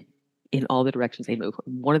resilient in all the directions they move.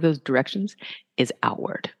 One of those directions is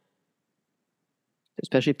outward.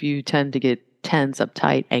 Especially if you tend to get tense,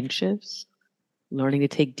 uptight, anxious, learning to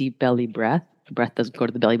take deep belly breath. The breath doesn't go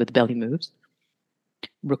to the belly, but the belly moves.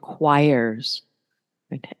 Requires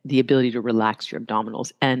the ability to relax your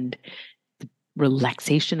abdominals. And the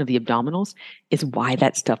relaxation of the abdominals is why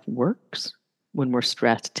that stuff works when we're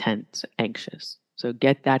stressed, tense, anxious. So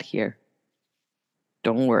get that here.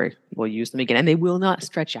 Don't worry. We'll use them again. And they will not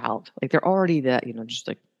stretch out. Like they're already that, just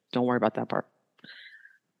like, don't worry about that part.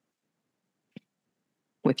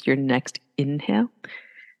 With your next inhale,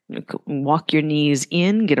 walk your knees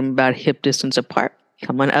in, get them about hip distance apart.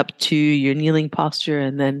 Come on up to your kneeling posture,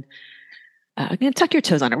 and then I'm going to tuck your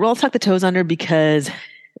toes under. We'll tuck the toes under because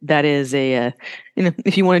that is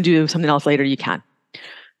if you want to do something else later, you can.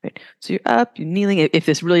 Right. So you're up, you're kneeling. If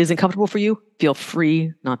this really isn't comfortable for you, feel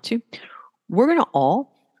free not to. We're going to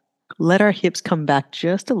all let our hips come back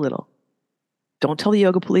just a little. Don't tell the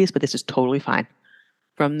yoga police, but this is totally fine.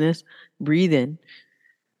 From this, breathe in.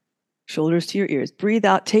 Shoulders to your ears. Breathe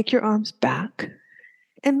out, take your arms back.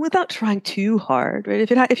 And without trying too hard, right?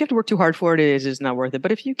 If you have to work too hard for it, it is not worth it.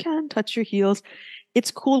 But if you can touch your heels,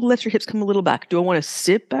 it's cool to let your hips come a little back. Do I want to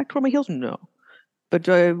sit back toward my heels? No. But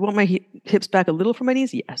do I want my hips back a little from my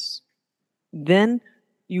knees? Yes. Then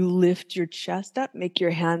you lift your chest up, make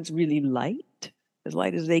your hands really light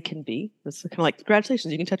as they can be. That's kind of like,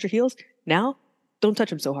 congratulations, you can touch your heels. Now, don't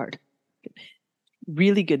touch them so hard.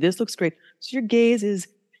 Really good. This looks great. So your gaze is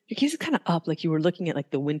kind of up, like you were looking at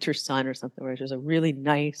like the winter sun or something, where there's a really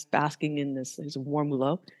nice basking in this warm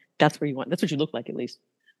glow. That's where you want. That's what you look like, at least.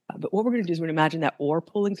 But what we're going to do is we're going to imagine that oar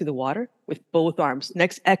pulling through the water with both arms.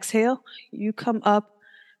 Next exhale, you come up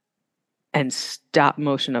and stop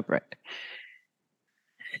motion upright.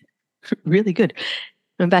 Really good.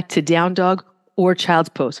 And back to down dog or child's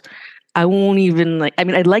pose. I won't even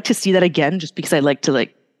I'd like to see that again, just because I like to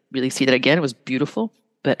really see that again. It was beautiful,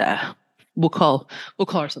 but we'll call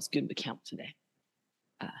ourselves good with camel today.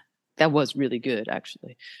 That was really good,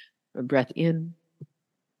 actually. A breath in,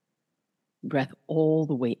 breath all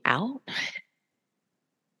the way out.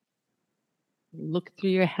 Look through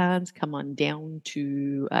your hands, come on down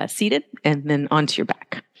to seated, and then onto your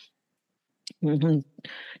back. Mm-hmm.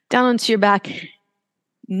 Down onto your back,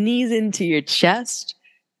 knees into your chest.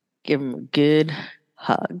 Give them a good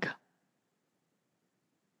hug.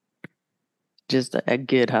 Just a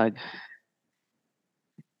good hug.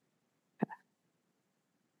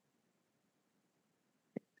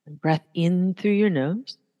 Breath in through your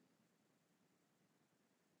nose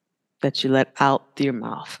that you let out through your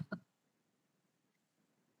mouth.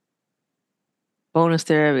 Bonus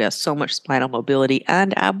there, we got so much spinal mobility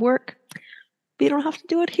and ab work, but you don't have to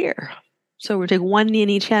do it here. So we're going to take one knee in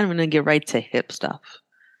each hand. We're going to get right to hip stuff.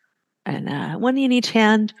 And one knee in each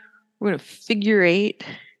hand, we're going to figure eight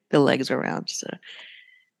the legs around. So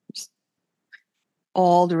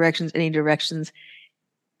all directions, any directions.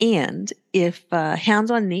 And if hands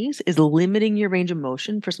on knees is limiting your range of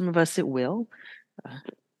motion, for some of us it will,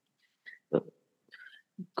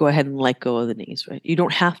 go ahead and let go of the knees, right? You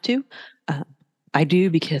don't have to. I do,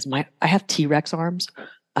 because I have T-Rex arms,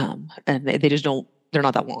 and they just don't, they're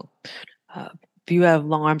not that long. If you have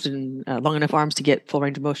long arms and long enough arms to get full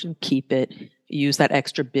range of motion, keep it. Use that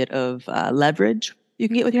extra bit of leverage you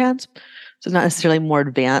can get with your hands. So it's not necessarily more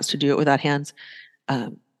advanced to do it without hands.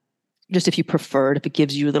 Just if you preferred, if it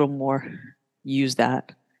gives you a little more, use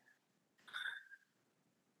that.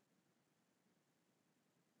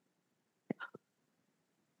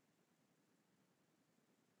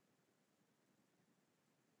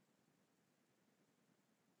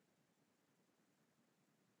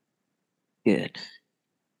 Good.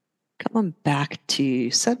 Come on back to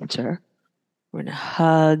center. We're going to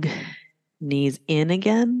hug, knees in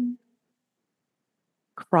again.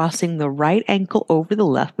 Crossing the right ankle over the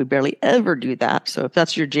left. We barely ever do that. So if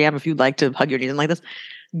that's your jam, if you'd like to hug your knees in like this,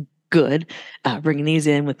 good. Bring knees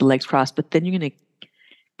in with the legs crossed, but then you're going to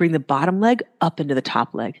bring the bottom leg up into the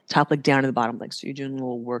top leg down to the bottom leg. So you're doing a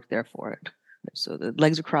little work there for it. So the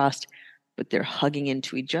legs are crossed, but they're hugging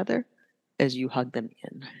into each other as you hug them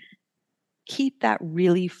in. Keep that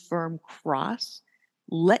really firm cross.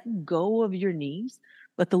 Let go of your knees.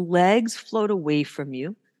 Let the legs float away from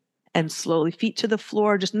you. And slowly, feet to the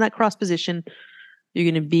floor, just in that cross position, you're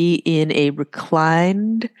going to be in a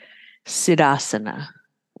reclined siddhasana,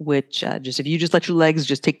 which just if you just let your legs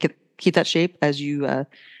just keep that shape as you,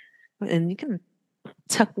 and you can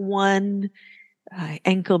tuck one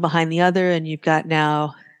ankle behind the other, and you've got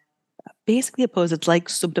now basically a pose that's like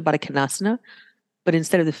Supta Baddha Konasana, but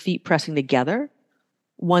instead of the feet pressing together,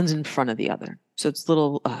 one's in front of the other. So it's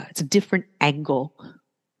it's a different angle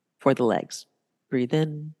for the legs. Breathe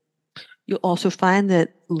in. You'll also find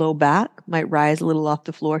that low back might rise a little off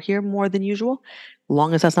the floor here more than usual. As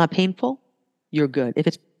long as that's not painful, you're good. If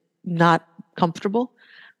it's not comfortable,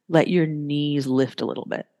 let your knees lift a little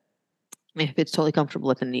bit. If it's totally comfortable,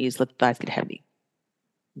 let the thighs get heavy.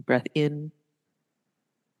 Breath in.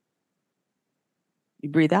 You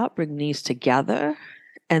breathe out, bring knees together,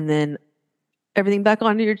 and then everything back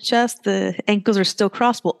onto your chest. The ankles are still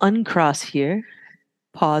crossed. We'll uncross here.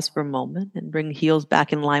 Pause for a moment and bring heels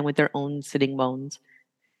back in line with their own sitting bones.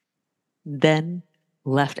 Then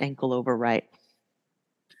left ankle over right.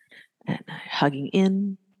 And hugging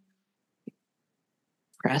in.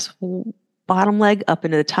 Press bottom leg up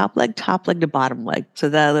into the top leg to bottom leg. So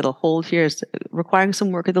that little hold here is requiring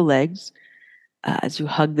some work of the legs. As you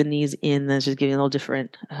hug the knees in, that's just giving a little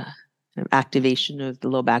different activation of the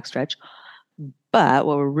low back stretch. But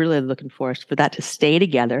what we're really looking for is for that to stay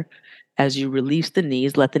together. As you release the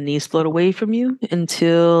knees, let the knees float away from you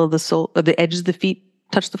until the edges of the feet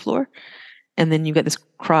touch the floor. And then you've got this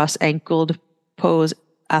cross-ankled pose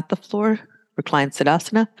at the floor, reclined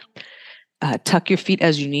Siddhasana. Tuck your feet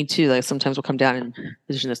as you need to. Like sometimes we'll come down in a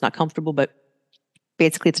position that's not comfortable, but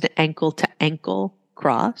basically it's an ankle to ankle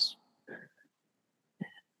cross.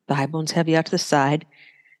 The high bone's heavy out to the side.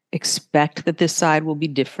 Expect that this side will be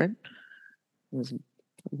different.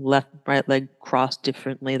 Left, right leg crossed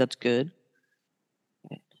differently. That's good.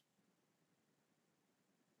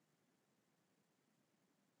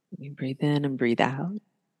 You breathe in and breathe out.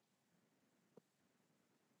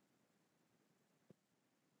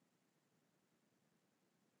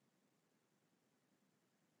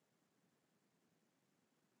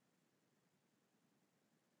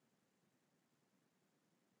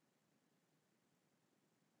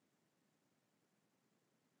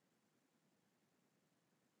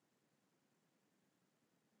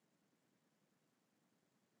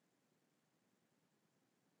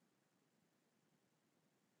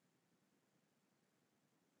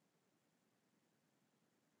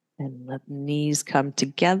 And let the knees come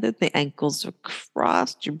together. The ankles are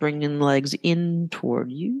crossed. You're bringing legs in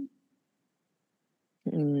toward you.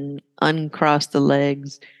 And uncross the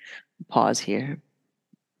legs. Pause here.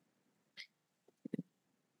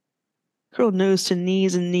 Curl nose to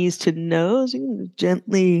knees and knees to nose. You can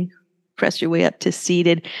gently press your way up to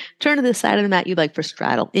seated. Turn to the side of the mat you'd like for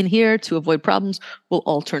straddle. In here, to avoid problems, we'll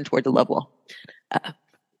all turn toward the love wall.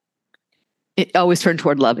 Always turn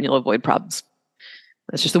toward love and you'll avoid problems.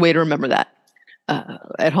 That's just the way to remember that.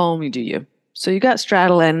 At home, you do you. So you got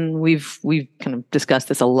straddle, and we've kind of discussed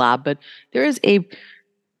this a lot, but there is a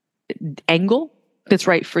angle that's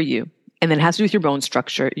right for you. And then it has to do with your bone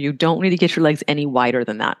structure. You don't need to get your legs any wider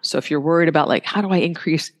than that. So if you're worried about like, how do I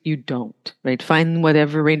increase? You don't, right? Find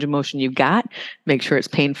whatever range of motion you've got. Make sure it's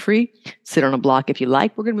pain-free. Sit on a block if you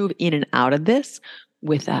like. We're going to move in and out of this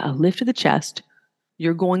with a lift of the chest.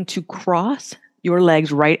 You're going to cross your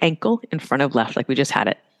legs right ankle in front of left, like we just had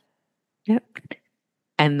it. Yep.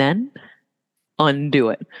 And then undo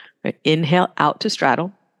it. Right? Inhale out to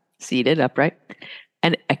straddle, seated upright,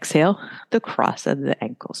 and exhale the cross of the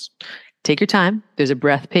ankles. Take your time. There's a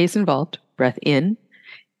breath pace involved. Breath in.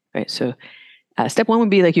 Right. So step one would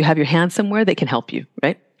be like you have your hands somewhere that can help you.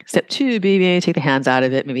 Right. Step two would be maybe take the hands out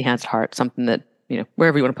of it, maybe hands to heart, something that,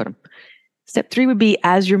 wherever you want to put them. Step three would be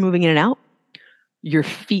as you're moving in and out, your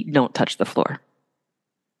feet don't touch the floor.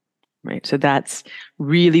 Right. So that's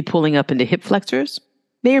really pulling up into hip flexors.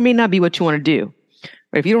 May or may not be what you want to do.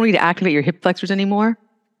 Right. If you don't need to activate your hip flexors anymore,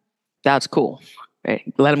 that's cool.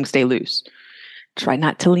 Right. Let them stay loose. Try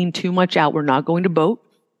not to lean too much out. We're not going to boat.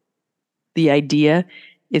 The idea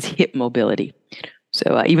is hip mobility.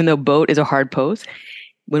 So even though boat is a hard pose,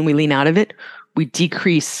 when we lean out of it, we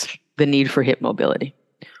decrease the need for hip mobility.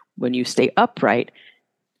 When you stay upright,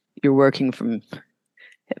 you're working from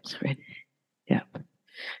hips, right? Yeah.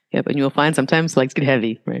 Yep. And you'll find sometimes legs get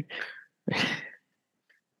heavy, right?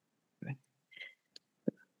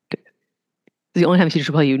 The only time teachers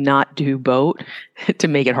will tell you not do boat to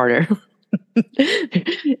make it harder.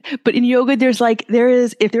 But in yoga, if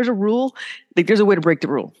there's a rule, like there's a way to break the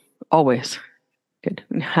rule. Always. Good.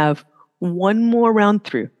 And have one more round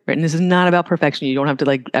through, right? And this is not about perfection. You don't have to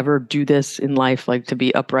like ever do this in life, like to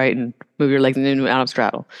be upright and move your legs in and out of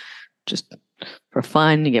straddle. Just for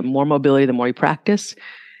fun, you get more mobility the more you practice.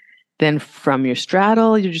 Then from your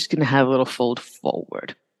straddle, you're just going to have a little fold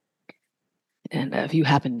forward. And if you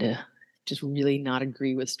happen to just really not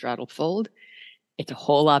agree with straddle fold, it's a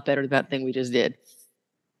whole lot better than that thing we just did.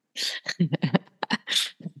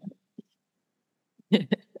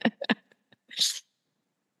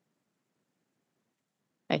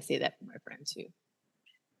 I say that for my friends who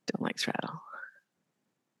don't like straddle.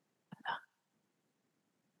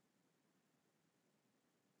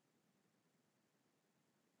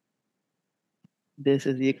 This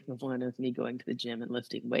is the equivalent of me going to the gym and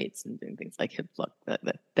lifting weights and doing things like hip flux,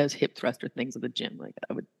 those hip thruster things at the gym. Like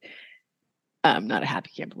I'm not a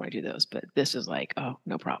happy camper when I do those, but this is like, oh,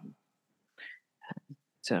 no problem.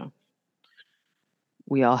 So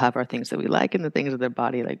we all have our things that we like and the things that their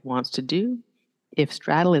body like wants to do. If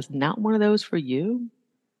straddle is not one of those for you,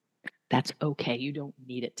 that's okay. You don't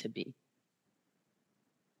need it to be.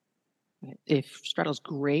 If straddle's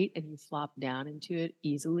great and you flop down into it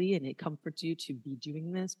easily and it comforts you to be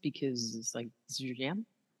doing this because it's like this is your jam,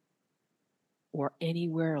 or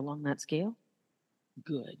anywhere along that scale,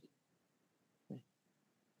 good.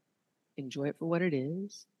 Enjoy it for what it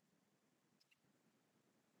is.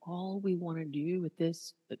 All we want to do with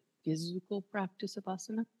this physical practice of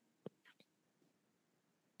asana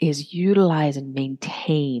is utilize and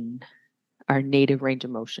maintain our native range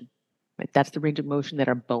of motion. Right? That's the range of motion that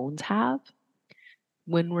our bones have.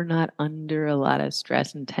 when we're not under a lot of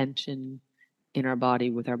stress and tension in our body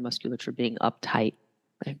with our musculature being uptight,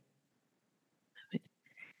 right?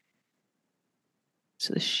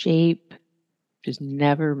 So the shape just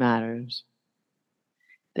never matters.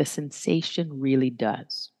 The sensation really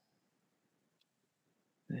does.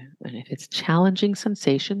 And if it's challenging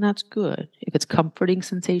sensation, that's good. If it's comforting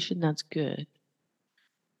sensation, that's good.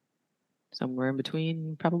 Somewhere in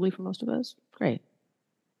between, probably for most of us, great.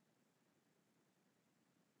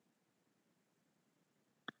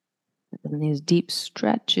 And these deep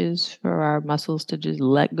stretches for our muscles to just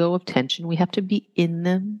let go of tension. We have to be in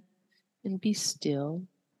them and be still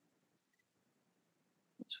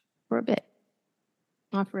for a bit.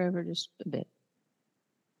 Not forever, just a bit.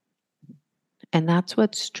 And that's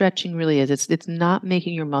what stretching really is. It's not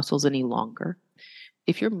making your muscles any longer.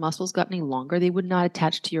 If your muscles got any longer, they would not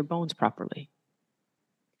attach to your bones properly.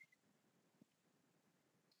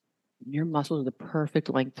 Your muscles are the perfect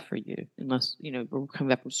length for you, unless we're coming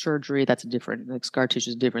back from surgery. That's a different, like scar tissue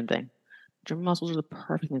is a different thing. But your muscles are the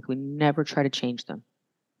perfect length. We never try to change them.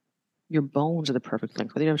 Your bones are the perfect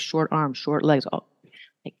length. Whether you have short arms, short legs,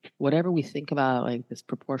 like whatever we think about, like this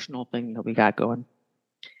proportional thing that we got going,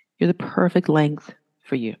 you're the perfect length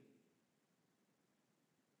for you.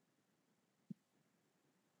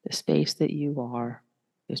 The space that you are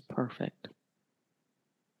is perfect.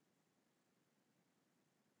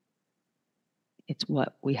 It's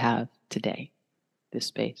what we have today, this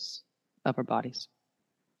space of our bodies.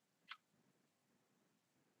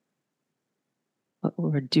 What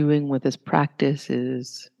we're doing with this practice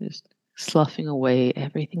is just sloughing away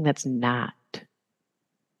everything that's not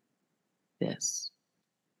this.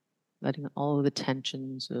 Letting all of the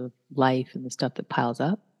tensions of life and the stuff that piles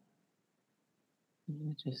up,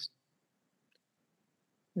 just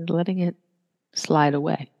letting it slide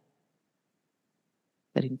away.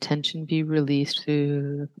 Letting tension be released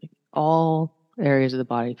through all areas of the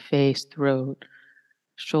body, face, throat,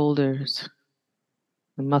 shoulders,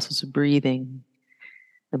 the muscles of breathing,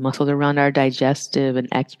 the muscles around our digestive and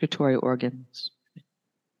excretory organs,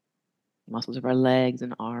 muscles of our legs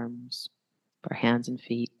and arms, our hands and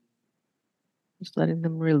feet. Just letting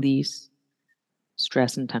them release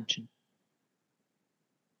stress and tension.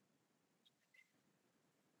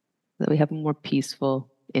 So that we have a more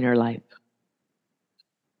peaceful inner life.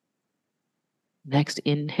 Next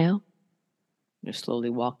inhale, just slowly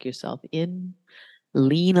walk yourself in.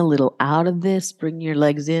 Lean a little out of this. Bring your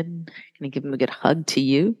legs in. Gonna give them a good hug to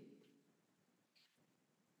you.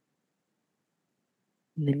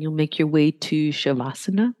 And then you'll make your way to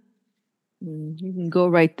Shavasana. You can go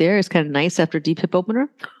right there. It's kind of nice after a deep hip opener.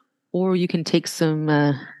 Or you can take some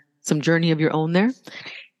journey of your own there.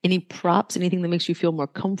 Any props, anything that makes you feel more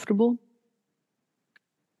comfortable.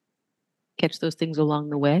 Catch those things along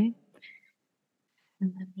the way.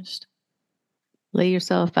 And then just lay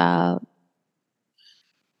yourself out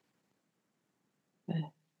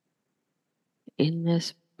in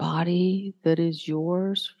this body that is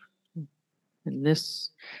yours, in this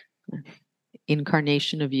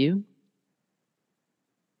incarnation of you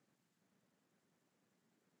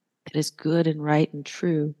that is good and right and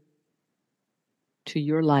true to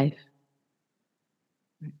your life.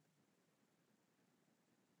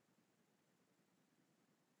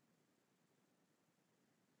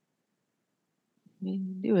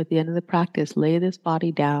 Do at the end of the practice, lay this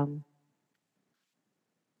body down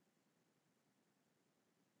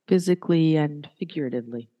physically and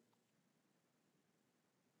figuratively.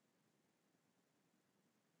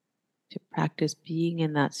 To practice being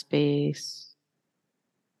in that space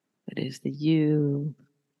that is the you,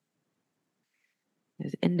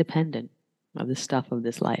 is independent of the stuff of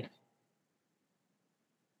this life.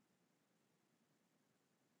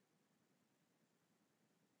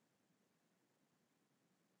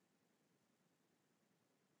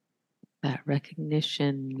 That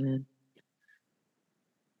recognition that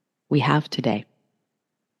we have today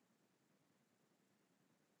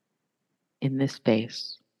in this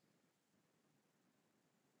space.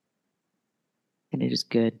 And it is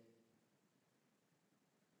good.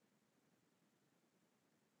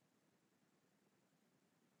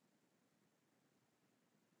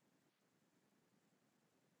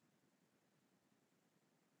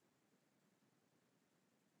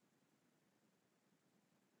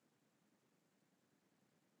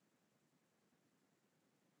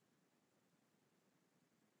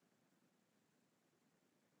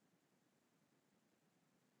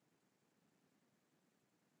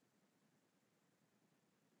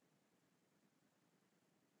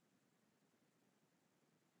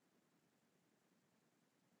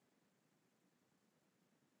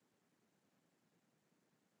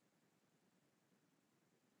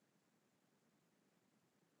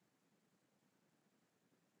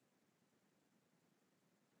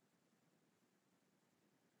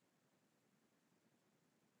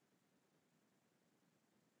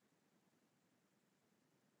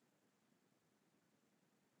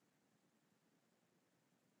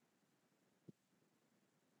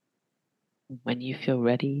 When you feel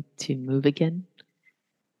ready to move again,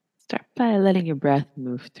 start by letting your breath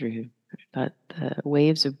move through. Let the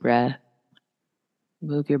waves of breath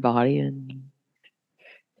move your body and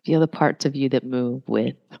feel the parts of you that move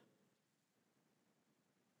with.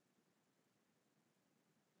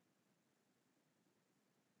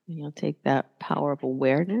 And you'll take that power of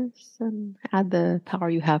awareness and add the power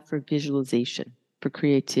you have for visualization, for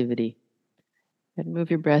creativity. And move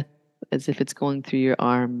your breath as if it's going through your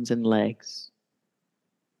arms and legs.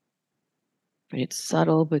 It's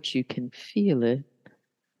subtle, but you can feel it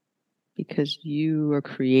because you are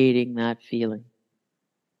creating that feeling.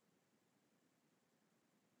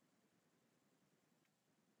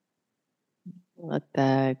 Let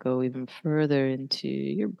that go even further into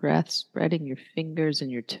your breath, spreading your fingers and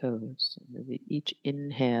your toes. And with each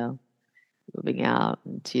inhale, moving out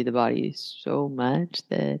into the body so much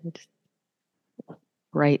that it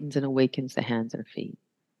brightens and awakens the hands and feet.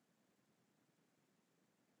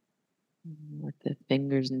 Let the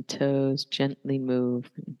fingers and toes gently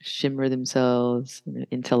move, and shimmer themselves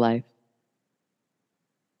into life.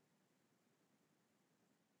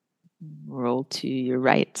 Roll to your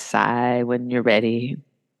right side when you're ready.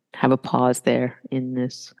 Have a pause there in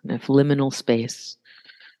this kind of liminal space,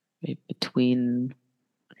 right, between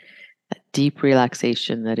that deep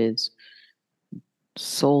relaxation that is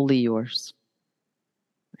solely yours.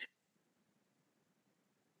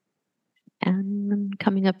 And then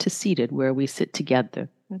coming up to seated, where we sit together.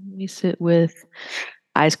 And we sit with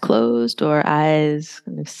eyes closed or eyes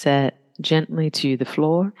kind of set gently to the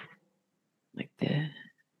floor, like the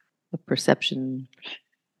perception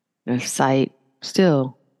of sight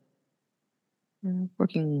still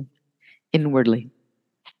working inwardly.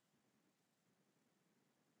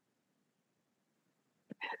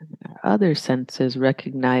 Our other senses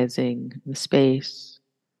recognizing the space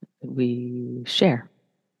that we share,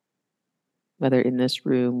 whether in this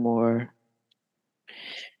room or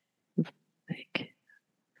like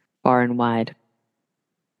far and wide.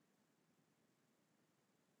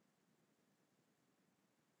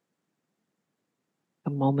 A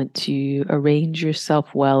moment to arrange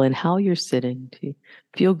yourself well in how you're sitting, to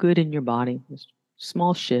feel good in your body. Just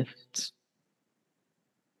small shifts.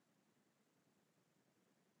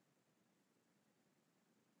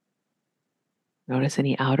 Notice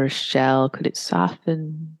any outer shell. Could it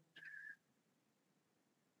soften?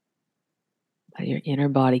 Let your inner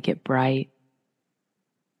body get bright.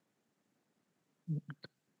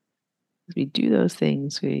 As we do those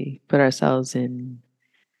things, we put ourselves in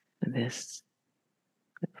this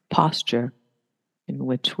posture in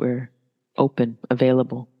which we're open,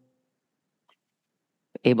 available,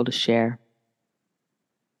 able to share.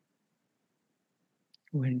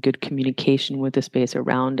 We're in good communication with the space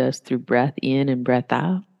around us through breath in and breath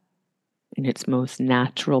out in its most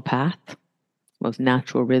natural path, most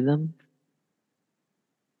natural rhythm.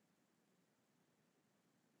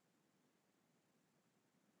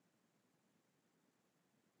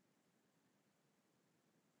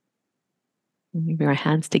 We bring our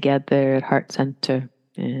hands together at heart center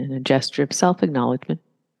in a gesture of self-acknowledgement.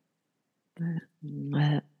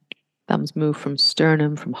 Let thumbs move from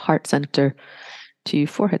sternum, from heart center to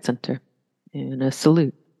forehead center in a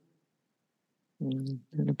salute,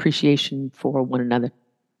 an appreciation for one another.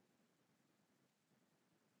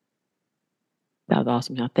 That was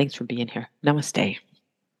awesome. Now, thanks for being here. Namaste.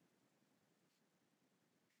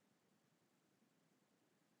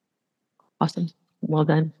 Awesome. Well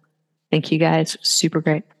done. Thank you guys. Super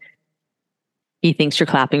great. He thinks you're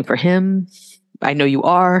clapping for him. I know you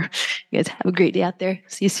are. You guys have a great day out there.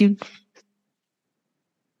 See you soon.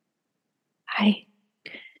 Bye.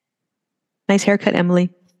 Nice haircut, Emily.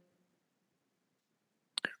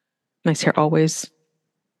 Nice hair always.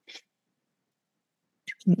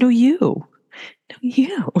 No, you. No,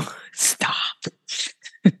 you. Stop.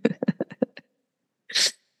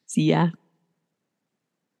 See ya.